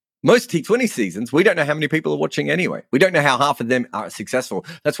importantly, most T20 seasons, we don't know how many people are watching anyway. We don't know how half of them are successful.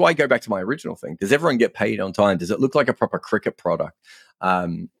 That's why I go back to my original thing. Does everyone get paid on time? Does it look like a proper cricket product?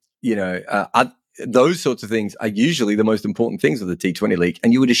 Those sorts of things are usually the most important things of the T20 league.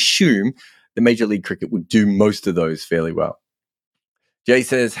 And you would assume the Major League Cricket would do most of those fairly well. Jay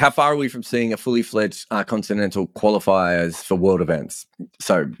says, how far are we from seeing a fully fledged continental qualifiers for world events?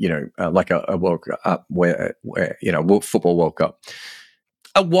 So, like a World Cup, where Football World Cup.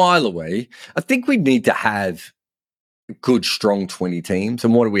 A while away. I think we need to have good, strong 20 teams.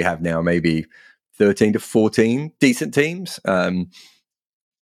 And what do we have now? Maybe 13 to 14 decent teams.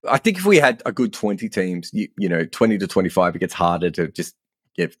 I think if we had a good 20 teams, 20 to 25, it gets harder to just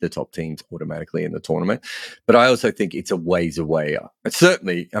give the top teams automatically in the tournament. But I also think it's a ways away.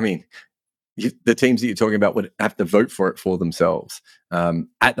 Certainly, I mean, the teams that you're talking about would have to vote for it for themselves.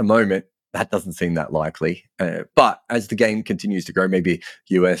 At the moment, that doesn't seem that likely. But as the game continues to grow, maybe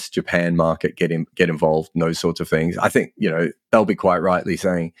US, Japan market get involved in those sorts of things. I think, they'll be quite rightly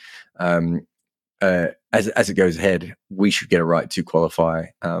saying as it goes ahead, we should get a right to qualify,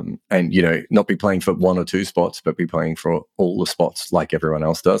 and not be playing for 1 or 2 spots, but be playing for all the spots like everyone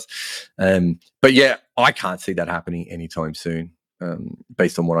else does. But yeah, I can't see that happening anytime soon,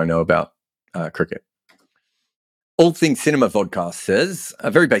 based on what I know about cricket. All Things Cinema Vodcast says,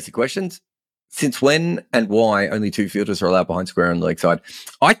 very basic questions. Since when and why only 2 fielders are allowed behind square on the leg side?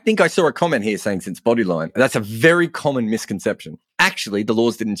 I think I saw a comment here saying since bodyline. That's a very common misconception. Actually, the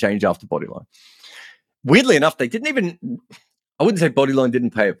laws didn't change after bodyline. Weirdly enough, they didn't even, I wouldn't say bodyline didn't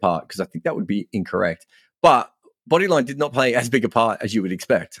play a part, because I think that would be incorrect, but bodyline did not play as big a part as you would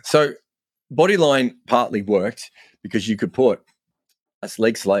expect. So bodyline partly worked because you could put a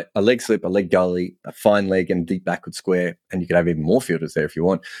leg slip, a leg gully, a fine leg, and a deep backward square, and you could have even more fielders there if you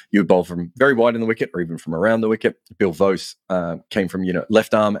want. You would bowl from very wide in the wicket or even from around the wicket. Bill Vose came from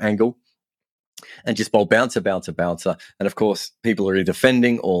left arm angle and just bowl bouncer. And of course, people are either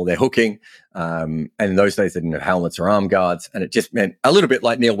defending or they're hooking. And in those days, they didn't have helmets or arm guards. And it just meant a little bit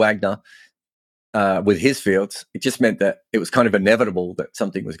like Neil Wagner with his fields. It just meant that it was kind of inevitable that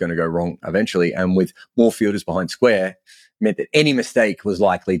something was going to go wrong eventually. And with more fielders behind square, meant that any mistake was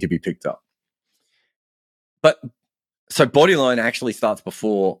likely to be picked up. But so bodyline actually starts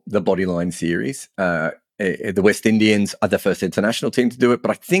before the bodyline series. The West Indians are the first international team to do it, but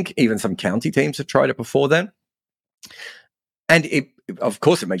I think even some county teams have tried it before then. And of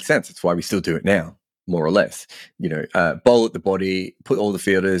course, it makes sense. It's why we still do it now, more or less. Bowl at the body, put all the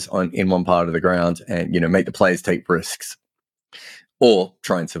fielders in one part of the ground, and make the players take risks or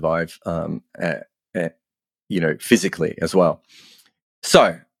try and survive. Physically as well.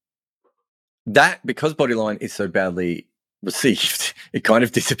 So that, because bodyline is so badly received, it kind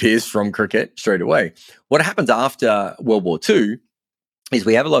of disappears from cricket straight away. What happens after World War II is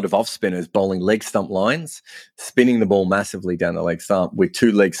we have a lot of off spinners bowling leg stump lines, spinning the ball massively down the leg stump with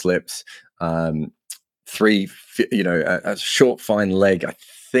 2 leg slips, a short fine leg. I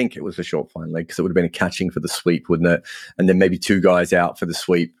think it was a short fine leg because it would have been a catching for the sweep, wouldn't it? And then maybe 2 guys out for the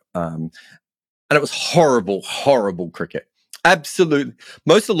sweep. And it was horrible, horrible cricket. Absolutely.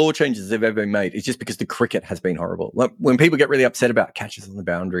 Most of the law changes that have ever been made is just because the cricket has been horrible. Like when people get really upset about catches on the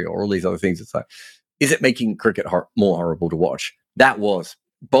boundary or all these other things, it's like, is it making cricket more horrible to watch? That was.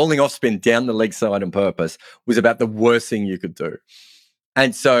 Bowling off spin down the leg side on purpose was about the worst thing you could do.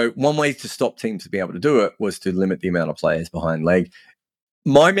 And so one way to stop teams to be able to do it was to limit the amount of players behind leg.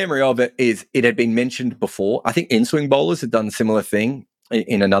 My memory of it is it had been mentioned before. I think in-swing bowlers had done a similar thing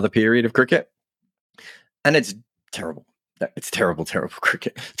in another period of cricket. And it's terrible. It's terrible, terrible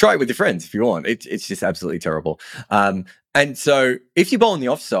cricket. Try it with your friends if you want. It's just absolutely terrible. And so if you bowl on the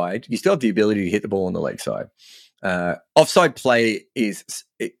offside, you still have the ability to hit the ball on the leg side. Offside play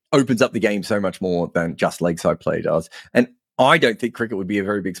it opens up the game so much more than just leg side play does. And I don't think cricket would be a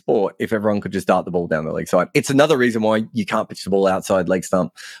very big sport if everyone could just dart the ball down the leg side. It's another reason why you can't pitch the ball outside leg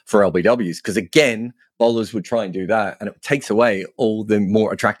stump for LBWs, because again, bowlers would try and do that, and it takes away all the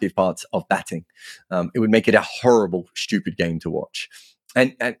more attractive parts of batting. It would make it a horrible, stupid game to watch.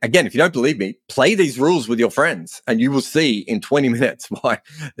 And again, if you don't believe me, play these rules with your friends, and you will see in 20 minutes why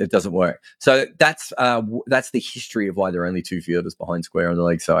it doesn't work. So that's the history of why there are only 2 fielders behind square on the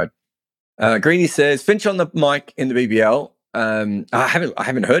leg side. Greeny says Finch on the mic in the BBL. I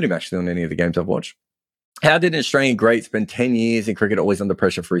haven't heard him actually on any of the games I've watched. How did an Australian great spend 10 years in cricket always under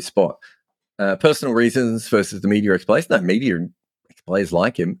pressure for his spot? Personal reasons versus the media ex-players. No, media ex-players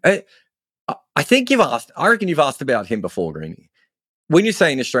like him. I reckon you've asked about him before, Greeny. When you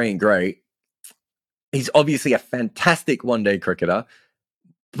say an Australian great, he's obviously a fantastic one-day cricketer,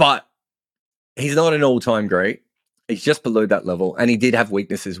 but he's not an all-time great. He's just below that level, and he did have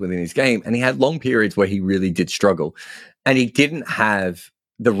weaknesses within his game, and he had long periods where he really did struggle, and he didn't have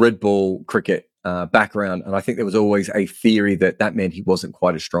the red ball cricket background, and I think there was always a theory that meant he wasn't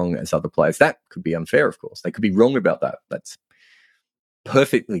quite as strong as other players. That could be unfair, of course. They could be wrong about that. That's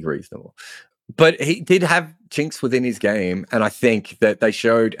perfectly reasonable. But he did have chinks within his game, and I think that they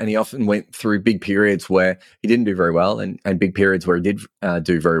showed, and he often went through big periods where he didn't do very well and big periods where he did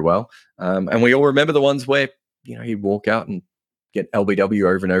do very well. And we all remember the ones where he'd walk out and get LBW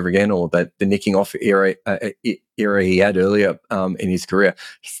over and over again, or the nicking off era he had earlier in his career.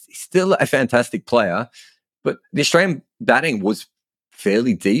 He's still a fantastic player, but the Australian batting was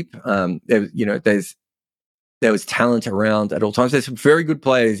fairly deep. There was talent around at all times. There's some very good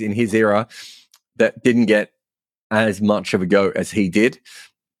players in his era that didn't get as much of a go as he did.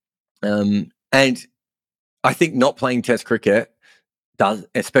 And I think not playing Test cricket does,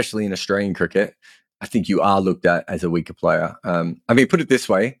 especially in Australian cricket, I think you are looked at as a weaker player. Put it this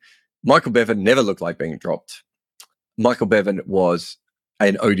way, Michael Bevan never looked like being dropped. Michael Bevan was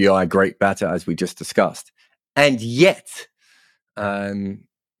an ODI great batter, as we just discussed. And yet,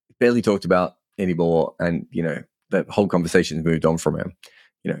 barely talked about anymore. And, the whole conversation's moved on from him.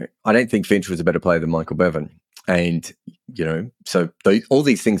 I don't think Finch was a better player than Michael Bevan. And, so all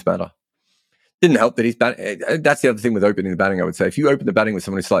these things matter. Didn't help that he's batting. That's the other thing with opening the batting, I would say. If you open the batting with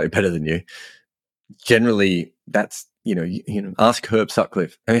someone who's slightly better than you, generally that's, ask Herb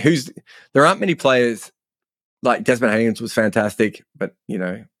Sutcliffe. I mean, there aren't many players like Desmond Haynes was fantastic, but,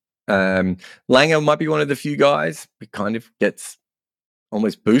 Langer might be one of the few guys who kind of gets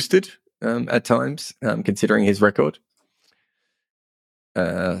almost boosted at times, considering his record.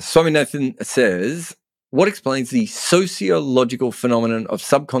 Swaminathan says, what explains the sociological phenomenon of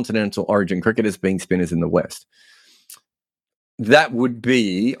subcontinental origin cricketers being spinners in the West? That would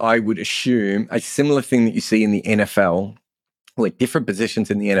be, I would assume, a similar thing that you see in the NFL, where different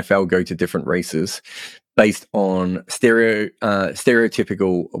positions in the NFL go to different races based on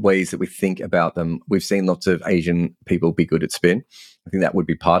stereotypical ways that we think about them. We've seen lots of Asian people be good at spin. I think that would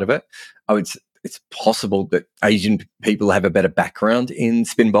be part of it. It's possible that Asian people have a better background in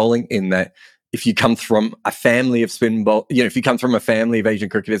spin bowling, in that if you come from a family of if you come from a family of Asian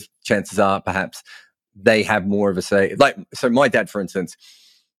cricketers, chances are perhaps they have more of a say. So my dad, for instance,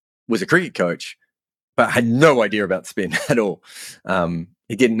 was a cricket coach, but had no idea about spin at all.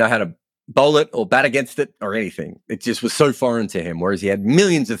 He didn't know how to bowl it or bat against it or anything. It just was so foreign to him, whereas he had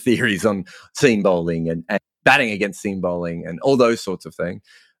millions of theories on seam bowling and batting against seam bowling and all those sorts of things.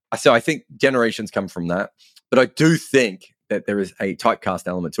 So I think generations come from that. But I do think that there is a typecast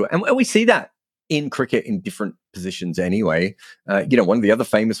element to it. And we see that in cricket in different positions anyway. One of the other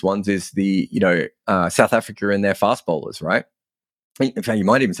famous ones is the, South Africa and their fast bowlers, right? In fact, you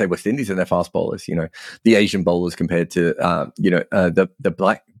might even say West Indies and their fast bowlers, the Asian bowlers compared to, the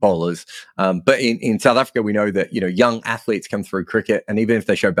black bowlers. But in South Africa, we know that, young athletes come through cricket, and even if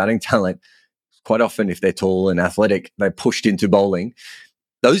they show batting talent, quite often if they're tall and athletic, they're pushed into bowling.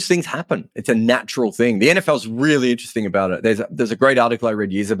 Those things happen. It's a natural thing. The NFL's really interesting about it. There's a great article I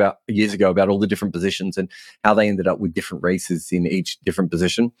read years ago about all the different positions and how they ended up with different races in each different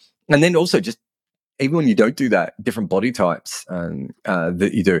position. And then also just even when you don't do that, different body types that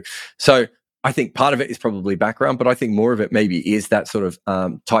you do. So I think part of it is probably background, but I think more of it maybe is that sort of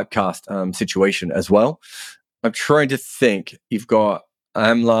typecast situation as well. I'm trying to think. You've got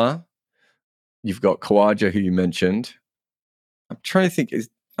Amla, you've got Khawaja, who you mentioned. I'm trying to think.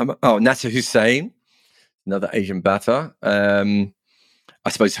 Nasser Hussain, another Asian batter. I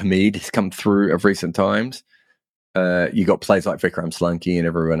suppose Hamid has come through of recent times. You got players like Vikram Solanki and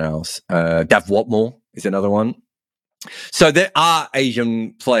everyone else. Dav Watmore is another one. So there are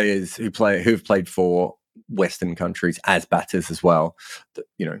Asian players who've played for Western countries as batters as well.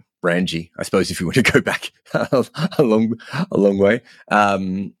 Ranji, I suppose, if you want to go back a long way.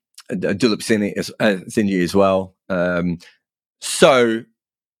 Dulip Singh as well. So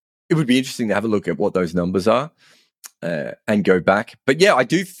it would be interesting to have a look at what those numbers are and go back. But yeah, I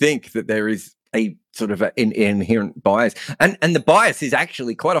do think that there is a sort of an inherent bias. And the bias is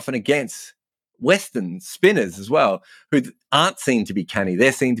actually quite often against Western spinners as well, who aren't seen to be canny.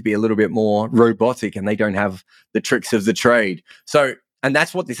 They're seen to be a little bit more robotic, and they don't have the tricks of the trade. So, and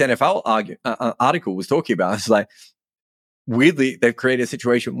that's what this NFL article was talking about. It's like, weirdly, they've created a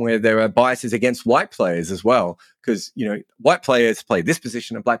situation where there are biases against white players as well, because, white players play this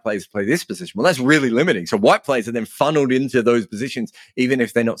position and black players play this position. Well, that's really limiting. So white players are then funneled into those positions, even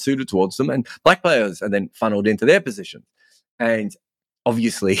if they're not suited towards them, and black players are then funneled into their position. And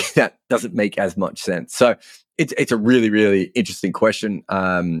obviously, that doesn't make as much sense. So it's a really, really interesting question.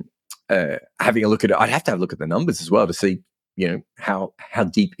 Having a look at it, I'd have to have a look at the numbers as well to see, how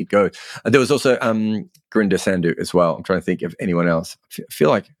deep it goes. There was also Gurinder Sandhu as well. I'm trying to think of anyone else. I feel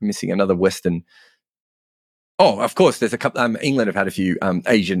like I'm missing another Western. Oh, of course, there's a couple. England have had a few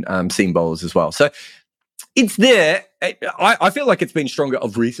Asian seam bowlers as well. So it's there. I feel like it's been stronger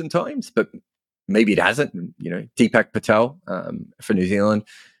of recent times, but maybe it hasn't. Deepak Patel for New Zealand,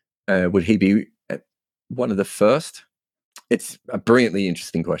 would he be one of the first? It's a brilliantly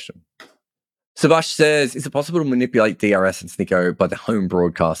interesting question. Subash says, is it possible to manipulate DRS and Snicko by the home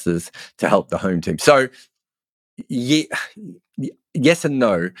broadcasters to help the home team? So, yes and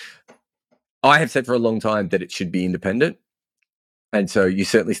no. I have said for a long time that it should be independent. And so you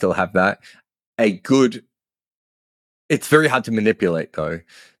certainly still have that. It's very hard to manipulate, though.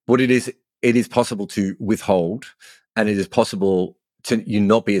 What it is possible to withhold, and it is possible to you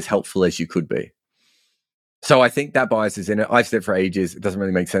not be as helpful as you could be. So I think that bias is in it. I've said for ages, it doesn't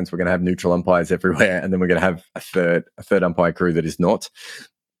really make sense. We're going to have neutral umpires everywhere, and then we're going to have a third umpire crew that is not.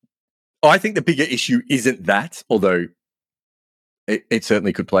 I think the bigger issue isn't that, although it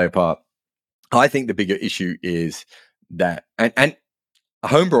certainly could play a part. I think the bigger issue is that, and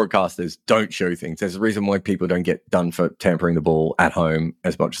home broadcasters don't show things. There's a reason why people don't get done for tampering the ball at home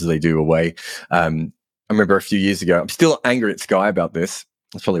as much as they do away. I remember a few years ago, I'm still angry at Sky about this.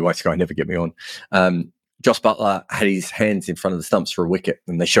 That's probably why Sky never get me on. Josh Butler had his hands in front of the stumps for a wicket,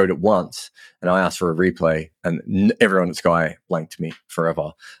 and they showed it once, and I asked for a replay, and everyone at Sky blanked me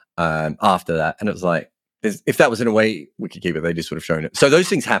forever after that. And it was like, if that was in a way wicketkeeper, they just would have shown it. So those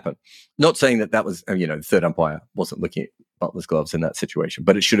things happen. Not saying that was, the third umpire wasn't looking at Butler's gloves in that situation,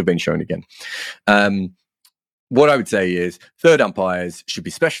 but it should have been shown again. What I would say is third umpires should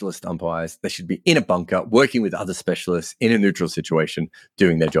be specialist umpires. They should be in a bunker, working with other specialists in a neutral situation,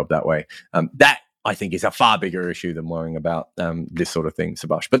 doing their job that way. That, I think, is a far bigger issue than worrying about this sort of thing,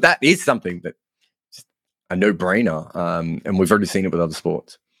 Subhash. But that is something that is a no-brainer, and we've already seen it with other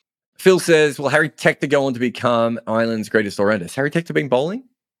sports. Phil says, will Harry Tector go on to become Ireland's greatest all-rounder? Has Harry Tector been bowling?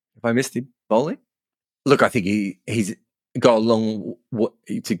 Have I missed him bowling? Look, I think he's got a long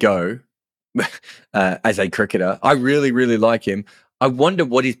way to go as a cricketer. I really, really like him. I wonder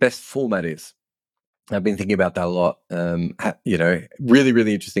what his best format is. I've been thinking about that a lot. Really,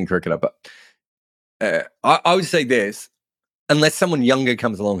 really interesting cricketer. But I would say this, unless someone younger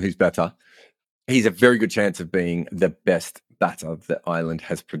comes along who's better, he's a very good chance of being the best batter that Ireland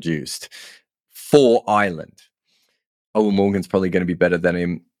has produced for Ireland. Owen Morgan's probably going to be better than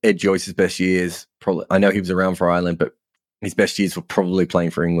him. Ed Joyce's best years, probably. I know he was around for Ireland, but his best years were probably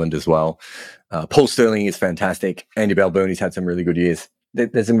playing for England as well. Paul Stirling is fantastic. Andy Balboni's had some really good years.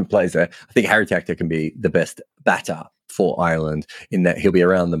 There's some good players there. I think Harry Tector can be the best batter for Ireland in that he'll be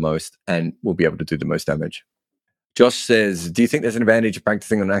around the most and will be able to do the most damage. Josh says, do you think there's an advantage of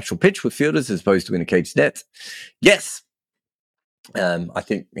practicing on an actual pitch with fielders as opposed to in a caged net? Yes. I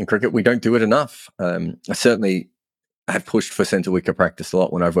think in cricket we don't do it enough. I certainly have pushed for centre wicket practice a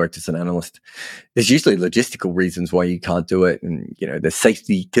lot when I've worked as an analyst. There's usually logistical reasons why you can't do it, and there's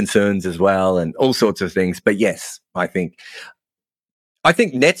safety concerns as well, and all sorts of things. But yes, I think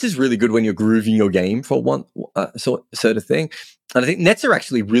nets is really good when you're grooving your game for one sort of thing, and I think nets are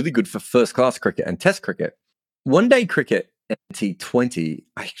actually really good for first class cricket and Test cricket. One day cricket and T20,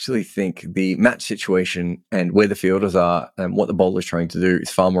 I actually think the match situation and where the fielders are and what the bowler's trying to do is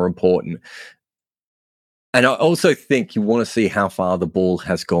far more important. And I also think you want to see how far the ball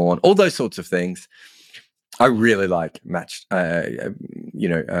has gone, all those sorts of things. I really like match, I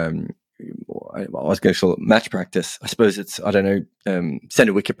was going to call it match practice. I suppose it's,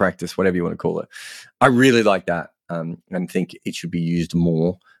 centre wicket practice, whatever you want to call it. I really like that and think it should be used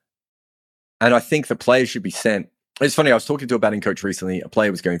more. And I think the players should be sent. It's funny, I was talking to a batting coach recently. A player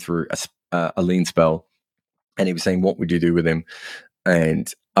was going through a lean spell, and he was saying, what would you do with him?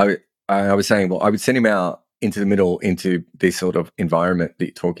 And I was saying, well, I would send him out into the middle, into this sort of environment that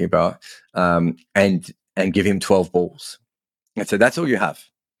you're talking about, and give him 12 balls. And so that's all you have.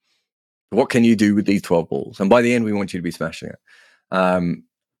 What can you do with these 12 balls? And by the end, we want you to be smashing it.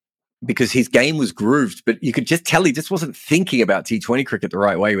 Because his game was grooved, but you could just tell he just wasn't thinking about T20 cricket the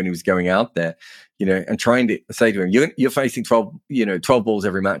right way when he was going out there, and trying to say to him, you're facing 12 balls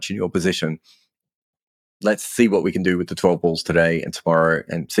every match in your position. Let's see what we can do with the 12 balls today and tomorrow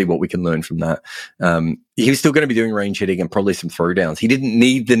and see what we can learn from that. He was still going to be doing range hitting and probably some throwdowns. He didn't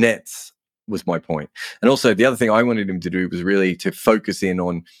need the nets, was my point. And also the other thing I wanted him to do was really to focus in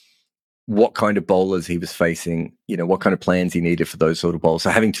on what kind of bowlers he was facing, what kind of plans he needed for those sort of bowlers. So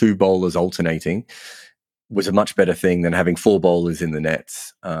having two bowlers alternating was a much better thing than having four bowlers in the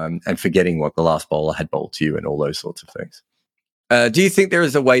nets and forgetting what the last bowler had bowled to you and all those sorts of things. Do you think there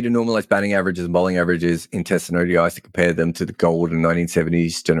is a way to normalize batting averages and bowling averages in Tests and ODIs to compare them to the golden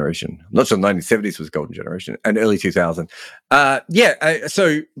 1970s generation? I'm not sure the 1970s was golden generation and early 2000. So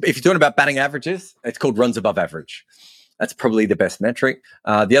if you're talking about batting averages, it's called runs above average. That's probably the best metric.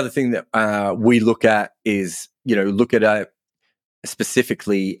 The other thing that we look at is, look at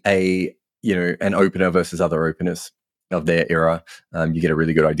specifically an opener versus other openers of their era. You get a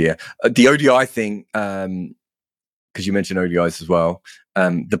really good idea. The ODI thing, because you mentioned ODIs as well.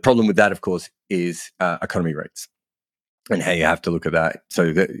 The problem with that, of course, is economy rates and how you have to look at that.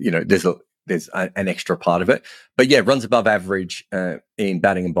 So that, there's an extra part of it. But yeah, runs above average in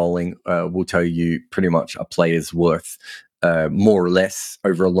batting and bowling will tell you pretty much a player's worth more or less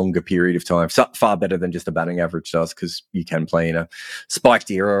over a longer period of time. So far better than just a batting average does, because you can play in a spiked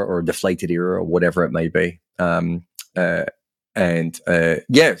era or a deflated era or whatever it may be. So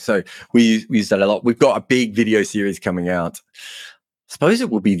we use that a lot. We've got a big video series coming out. I suppose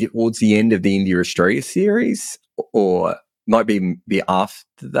it will be towards the end of the India-Australia series, or might be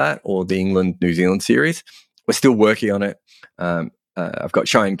after that, or the England-New Zealand series. We're still working on it. I've got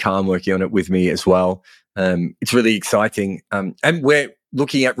Cheyenne Khan working on it with me as well. It's really exciting. And we're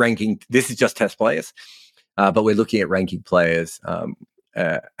looking at ranking. This is just test players, but we're looking at ranking players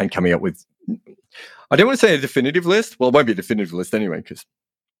and coming up with, I don't want to say a definitive list. Well, it won't be a definitive list anyway, because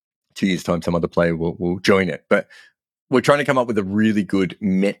 2 years' time, some other player will join it. But we're trying to come up with a really good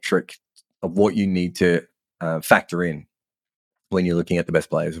metric of what you need to factor in when you're looking at the best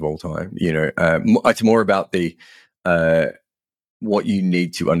players of all time. It's more about the what you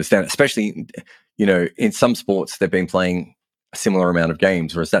need to understand, especially, in some sports, they've been playing a similar amount of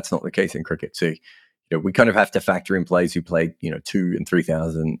games, whereas that's not the case in cricket. So, we kind of have to factor in players who played, 2,000 and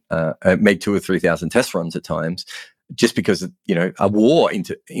 3,000, made 2,000 or 3,000 test runs at times, just because, a war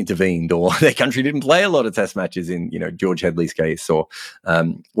intervened, or their country didn't play a lot of test matches in, George Headley's case, or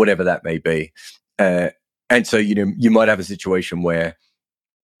whatever that may be. And so, you might have a situation where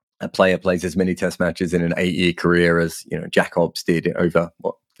a player plays as many test matches in an 8-year career as, Jack Hobbs did over,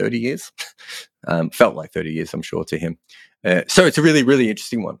 30 years? Felt like 30 years, I'm sure, to him. So it's a really, really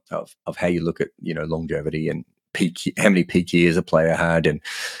interesting one of how you look at, longevity and how many peak years a player had, and,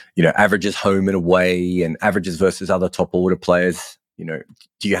 averages home and away, and averages versus other top order players. Do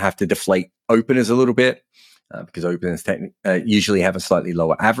you have to deflate openers a little bit? Because openers usually have a slightly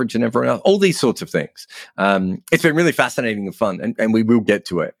lower average than everyone else. All these sorts of things. It's been really fascinating and fun, and we will get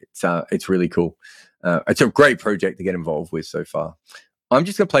to it. It's really cool. It's a great project to get involved with so far. I'm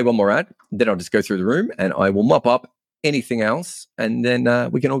just going to play one more ad, then I'll just go through the room, and I will mop up anything else, and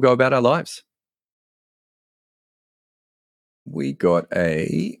then we can all go about our lives. We got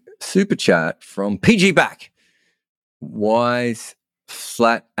a super chat from PG Back. Wise,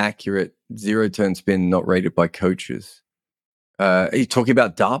 flat, accurate, zero-turn spin not rated by coaches. Are you talking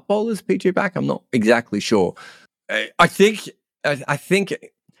about dart bowlers, PG Back? I'm not exactly sure. I think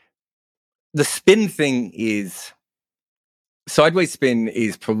the spin thing is... Sideways spin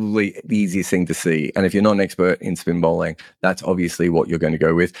is probably the easiest thing to see. And if you're not an expert in spin bowling, that's obviously what you're going to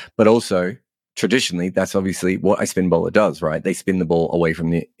go with. But also, traditionally, that's obviously what a spin bowler does, right? They spin the ball away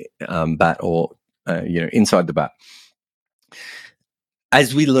from the bat, or, inside the bat.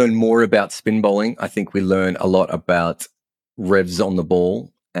 As we learn more about spin bowling, I think we learn a lot about revs on the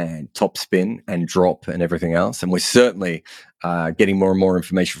ball and top spin and drop and everything else. And we're certainly getting more and more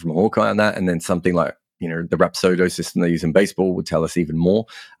information from Hawkeye on that. And then something like, the Rapsodo system they use in baseball would tell us even more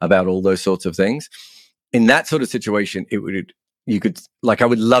about all those sorts of things. In that sort of situation, I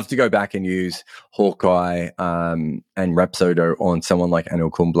would love to go back and use Hawkeye and Rapsodo on someone like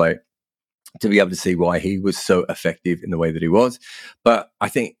Anil Kumble to be able to see why he was so effective in the way that he was. But I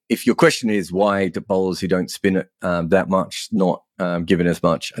think if your question is why do bowlers who don't spin it that much not given as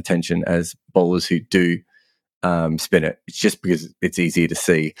much attention as bowlers who do spin it, it's just because it's easier to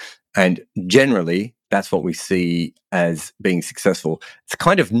see. And generally, that's what we see as being successful. It's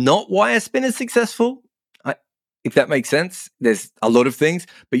kind of not why a spin is successful, if that makes sense. There's a lot of things,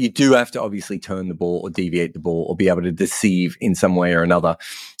 but you do have to obviously turn the ball or deviate the ball or be able to deceive in some way or another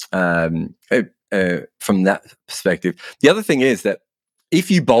from that perspective. The other thing is that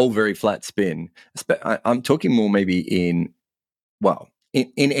if you bowl very flat spin, I'm talking more maybe in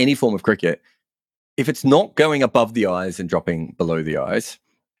any form of cricket, if it's not going above the eyes and dropping below the eyes,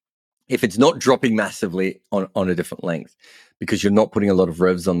 if it's not dropping massively on a different length because you're not putting a lot of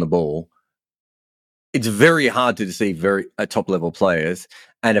revs on the ball, it's very hard to deceive top-level players.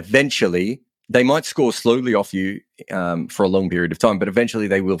 And eventually, they might score slowly off you for a long period of time, but eventually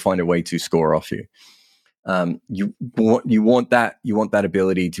they will find a way to score off you. You want that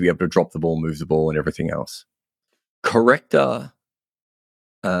ability to be able to drop the ball, move the ball, and everything else. Corrector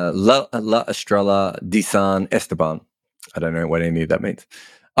La Estrella de San Esteban. I don't know what any of that means.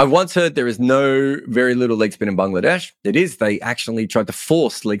 I once heard there is very little leg spin in Bangladesh. It is. They actually tried to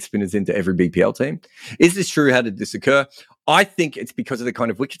force leg spinners into every BPL team. Is this true? How did this occur? I think it's because of the kind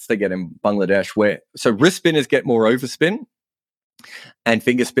of wickets they get in Bangladesh, so wrist spinners get more overspin and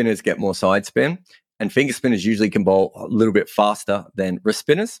finger spinners get more side spin. And finger spinners usually can bowl a little bit faster than wrist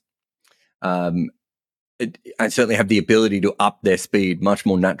spinners. And certainly have the ability to up their speed much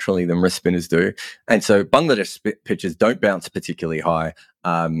more naturally than wrist spinners do. And so Bangladesh pitches don't bounce particularly high.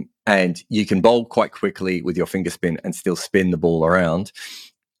 And you can bowl quite quickly with your finger spin and still spin the ball around.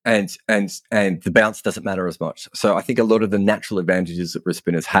 And the bounce doesn't matter as much. So I think a lot of the natural advantages that wrist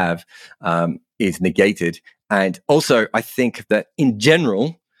spinners have is negated. And also I think that in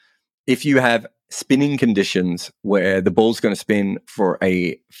general, if you have spinning conditions where the ball's going to spin for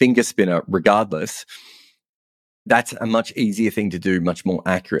a finger spinner regardless, that's a much easier thing to do, much more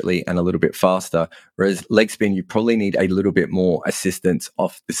accurately and a little bit faster. Whereas leg spin, you probably need a little bit more assistance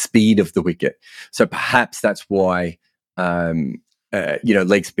off the speed of the wicket. So perhaps that's why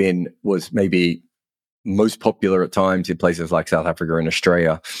leg spin was maybe most popular at times in places like South Africa and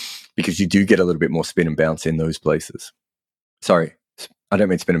Australia, because you do get a little bit more spin and bounce in those places. Sorry, I don't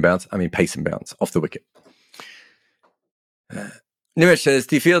mean spin and bounce. I mean pace and bounce off the wicket. Nimesh says,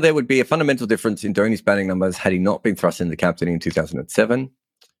 do you feel there would be a fundamental difference in Dhoni's batting numbers had he not been thrust into captaincy in 2007?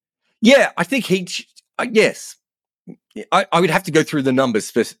 Yeah, I think yes. I would have to go through the numbers,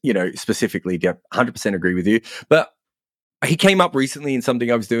 specifically. Yeah, 100% agree with you. But he came up recently in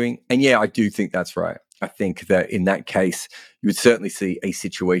something I was doing, and yeah, I do think that's right. I think that in that case, you would certainly see a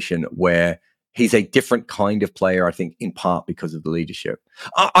situation where he's a different kind of player, I think, in part because of the leadership.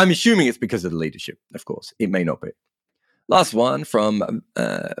 I'm assuming it's because of the leadership, of course. It may not be. Last one from,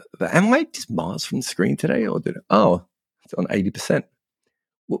 am I just miles from the screen today? Or it's on 80%.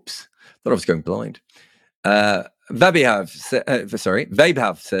 Whoops. Thought I was going blind. Vabhav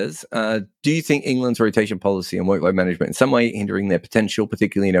says, do you think England's rotation policy and workload management in some way hindering their potential,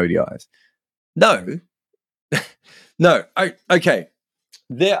 particularly in ODIs? No. No. Okay.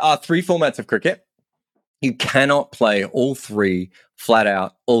 There are 3 formats of cricket. You cannot play all 3 flat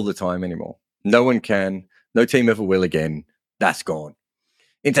out all the time anymore. No one can. No team ever will again. That's gone.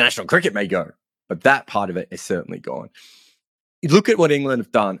 International cricket may go, but that part of it is certainly gone. You look at what England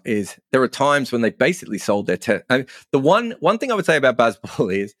have done is there are times when they basically sold their test. The one thing I would say about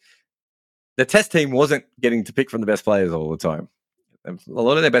Bazball is the test team wasn't getting to pick from the best players all the time. A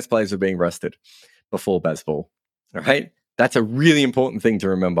lot of their best players were being rested before Bazball. All right. That's a really important thing to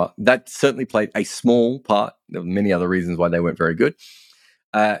remember. That certainly played a small part. There were many other reasons why they weren't very good.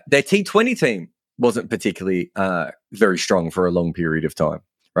 Their T20 team wasn't particularly very strong for a long period of time,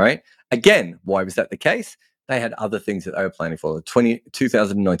 right? Again, why was that the case? They had other things that they were planning for. The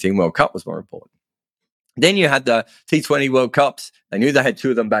 2019 World Cup was more important. Then you had the T20 World Cups. They knew they had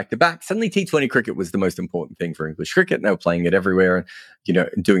 2 of them back to back. Suddenly T20 cricket was the most important thing for English cricket. And they were playing it everywhere and,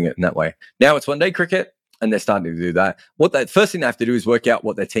 doing it in that way. Now it's one-day cricket and they're starting to do that. First thing they have to do is work out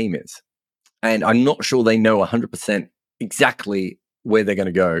what their team is. And I'm not sure they know 100% exactly where they're going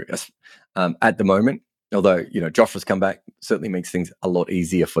to go at the moment. Although, Jofra's come back certainly makes things a lot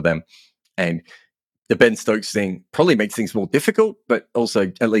easier for them. And the Ben Stokes thing probably makes things more difficult, but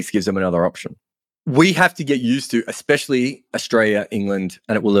also at least gives them another option. We have to get used to, especially Australia, England,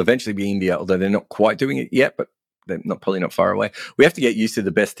 and it will eventually be India, although they're not quite doing it yet, but they're probably not far away. We have to get used to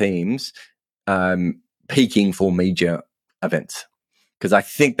the best teams peaking for major events, because I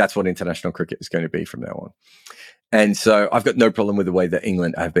think that's what international cricket is going to be from now on. And so I've got no problem with the way that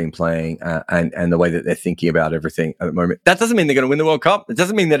England have been playing and the way that they're thinking about everything at the moment. That doesn't mean they're going to win the World Cup. It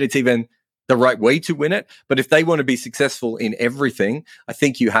doesn't mean that it's even the right way to win it. But if they want to be successful in everything, I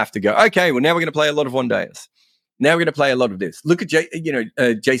think you have to go, okay, well, now we're going to play a lot of one-days. Now we're going to play a lot of this. Look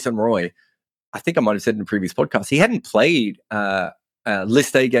at Jason Roy. I think I might have said in a previous podcast, he hadn't played a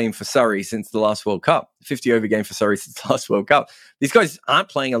list A game for Surrey since the last World Cup, 50-over game for Surrey since the last World Cup. These guys aren't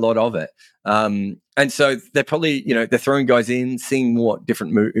playing a lot of it. And so they're probably, they're throwing guys in, seeing what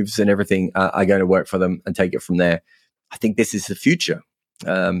different moves and everything are going to work for them and take it from there. I think this is the future.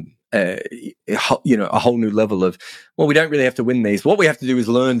 A whole new level of, well, we don't really have to win these. What we have to do is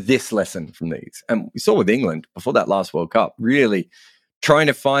learn this lesson from these. And we saw with England before that last World Cup, really trying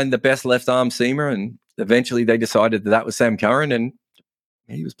to find the best left arm seamer. And eventually they decided that was Sam Curran, and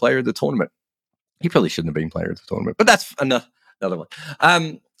he was player of the tournament. He probably shouldn't have been player of the tournament, but that's another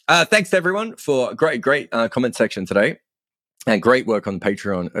one. Thanks to everyone for a great comment section today. And great work on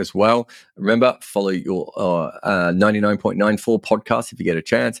Patreon as well. Remember, follow your 99.94 podcast if you get a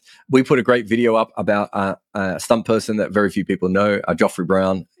chance. We put a great video up about a stunt person that very few people know, Joffrey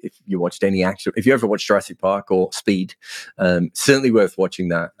Brown. If you watched if you ever watched Jurassic Park or Speed, certainly worth watching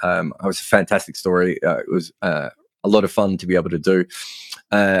that. It was a fantastic story. It was a lot of fun to be able to do.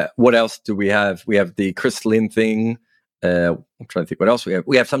 What else do we have? We have the Chris Lynn thing. I'm trying to think what else we have.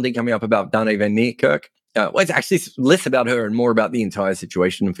 We have something coming up about Dane van Niekerk. It's actually less about her and more about the entire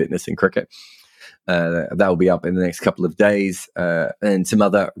situation and fitness in cricket. That will be up in the next couple of days, and some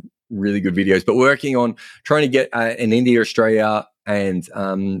other really good videos. But we're working on trying to get an India, Australia, and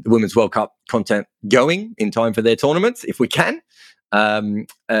the Women's World Cup content going in time for their tournaments, if we can.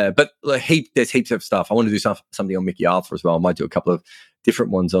 But there's heaps of stuff. I want to do something on Mickey Arthur as well. I might do a couple of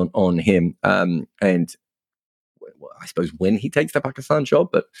different ones on him. And I suppose when he takes the Pakistan job,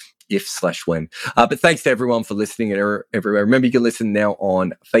 but if/when. But thanks to everyone for listening everywhere. Remember, you can listen now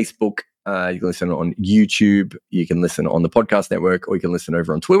on Facebook. You can listen on YouTube. You can listen on the podcast network, or you can listen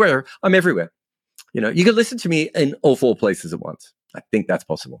over on Twitter. I'm everywhere. You can listen to me in all 4 places at once. I think that's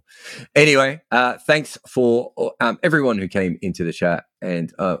possible. Anyway, thanks for everyone who came into the chat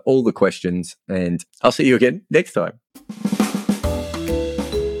and all the questions. And I'll see you again next time.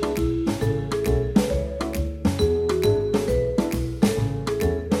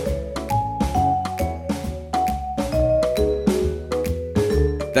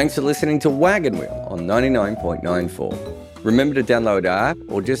 Thanks for listening to Wagon Wheel on 99.94. Remember to download our app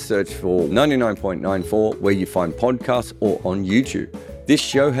or just search for 99.94 where you find podcasts or on YouTube. This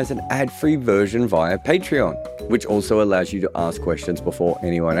show has an ad-free version via Patreon, which also allows you to ask questions before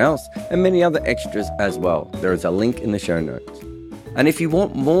anyone else and many other extras as well. There is a link in the show notes. And if you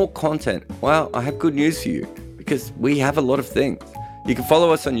want more content, well, I have good news for you because we have a lot of things. You can follow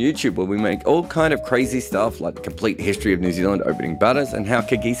us on YouTube where we make all kind of crazy stuff like the complete history of New Zealand opening batters and how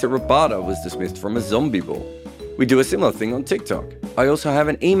Kagisa Rabada was dismissed from a zombie ball. We do a similar thing on TikTok. I also have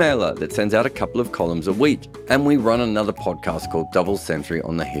an emailer that sends out a couple of columns a week, and we run another podcast called Double Century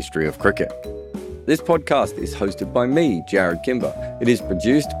on the history of cricket. This podcast is hosted by me, Jared Kimber. It is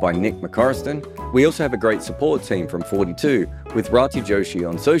produced by Nick McCorriston. We also have a great support team from 42 with Rati Joshi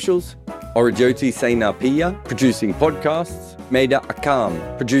on socials, Orajoti Sainapia producing podcasts, Maida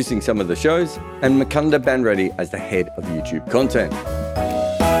Akam producing some of the shows, and Makunda Banreddy as the head of YouTube content.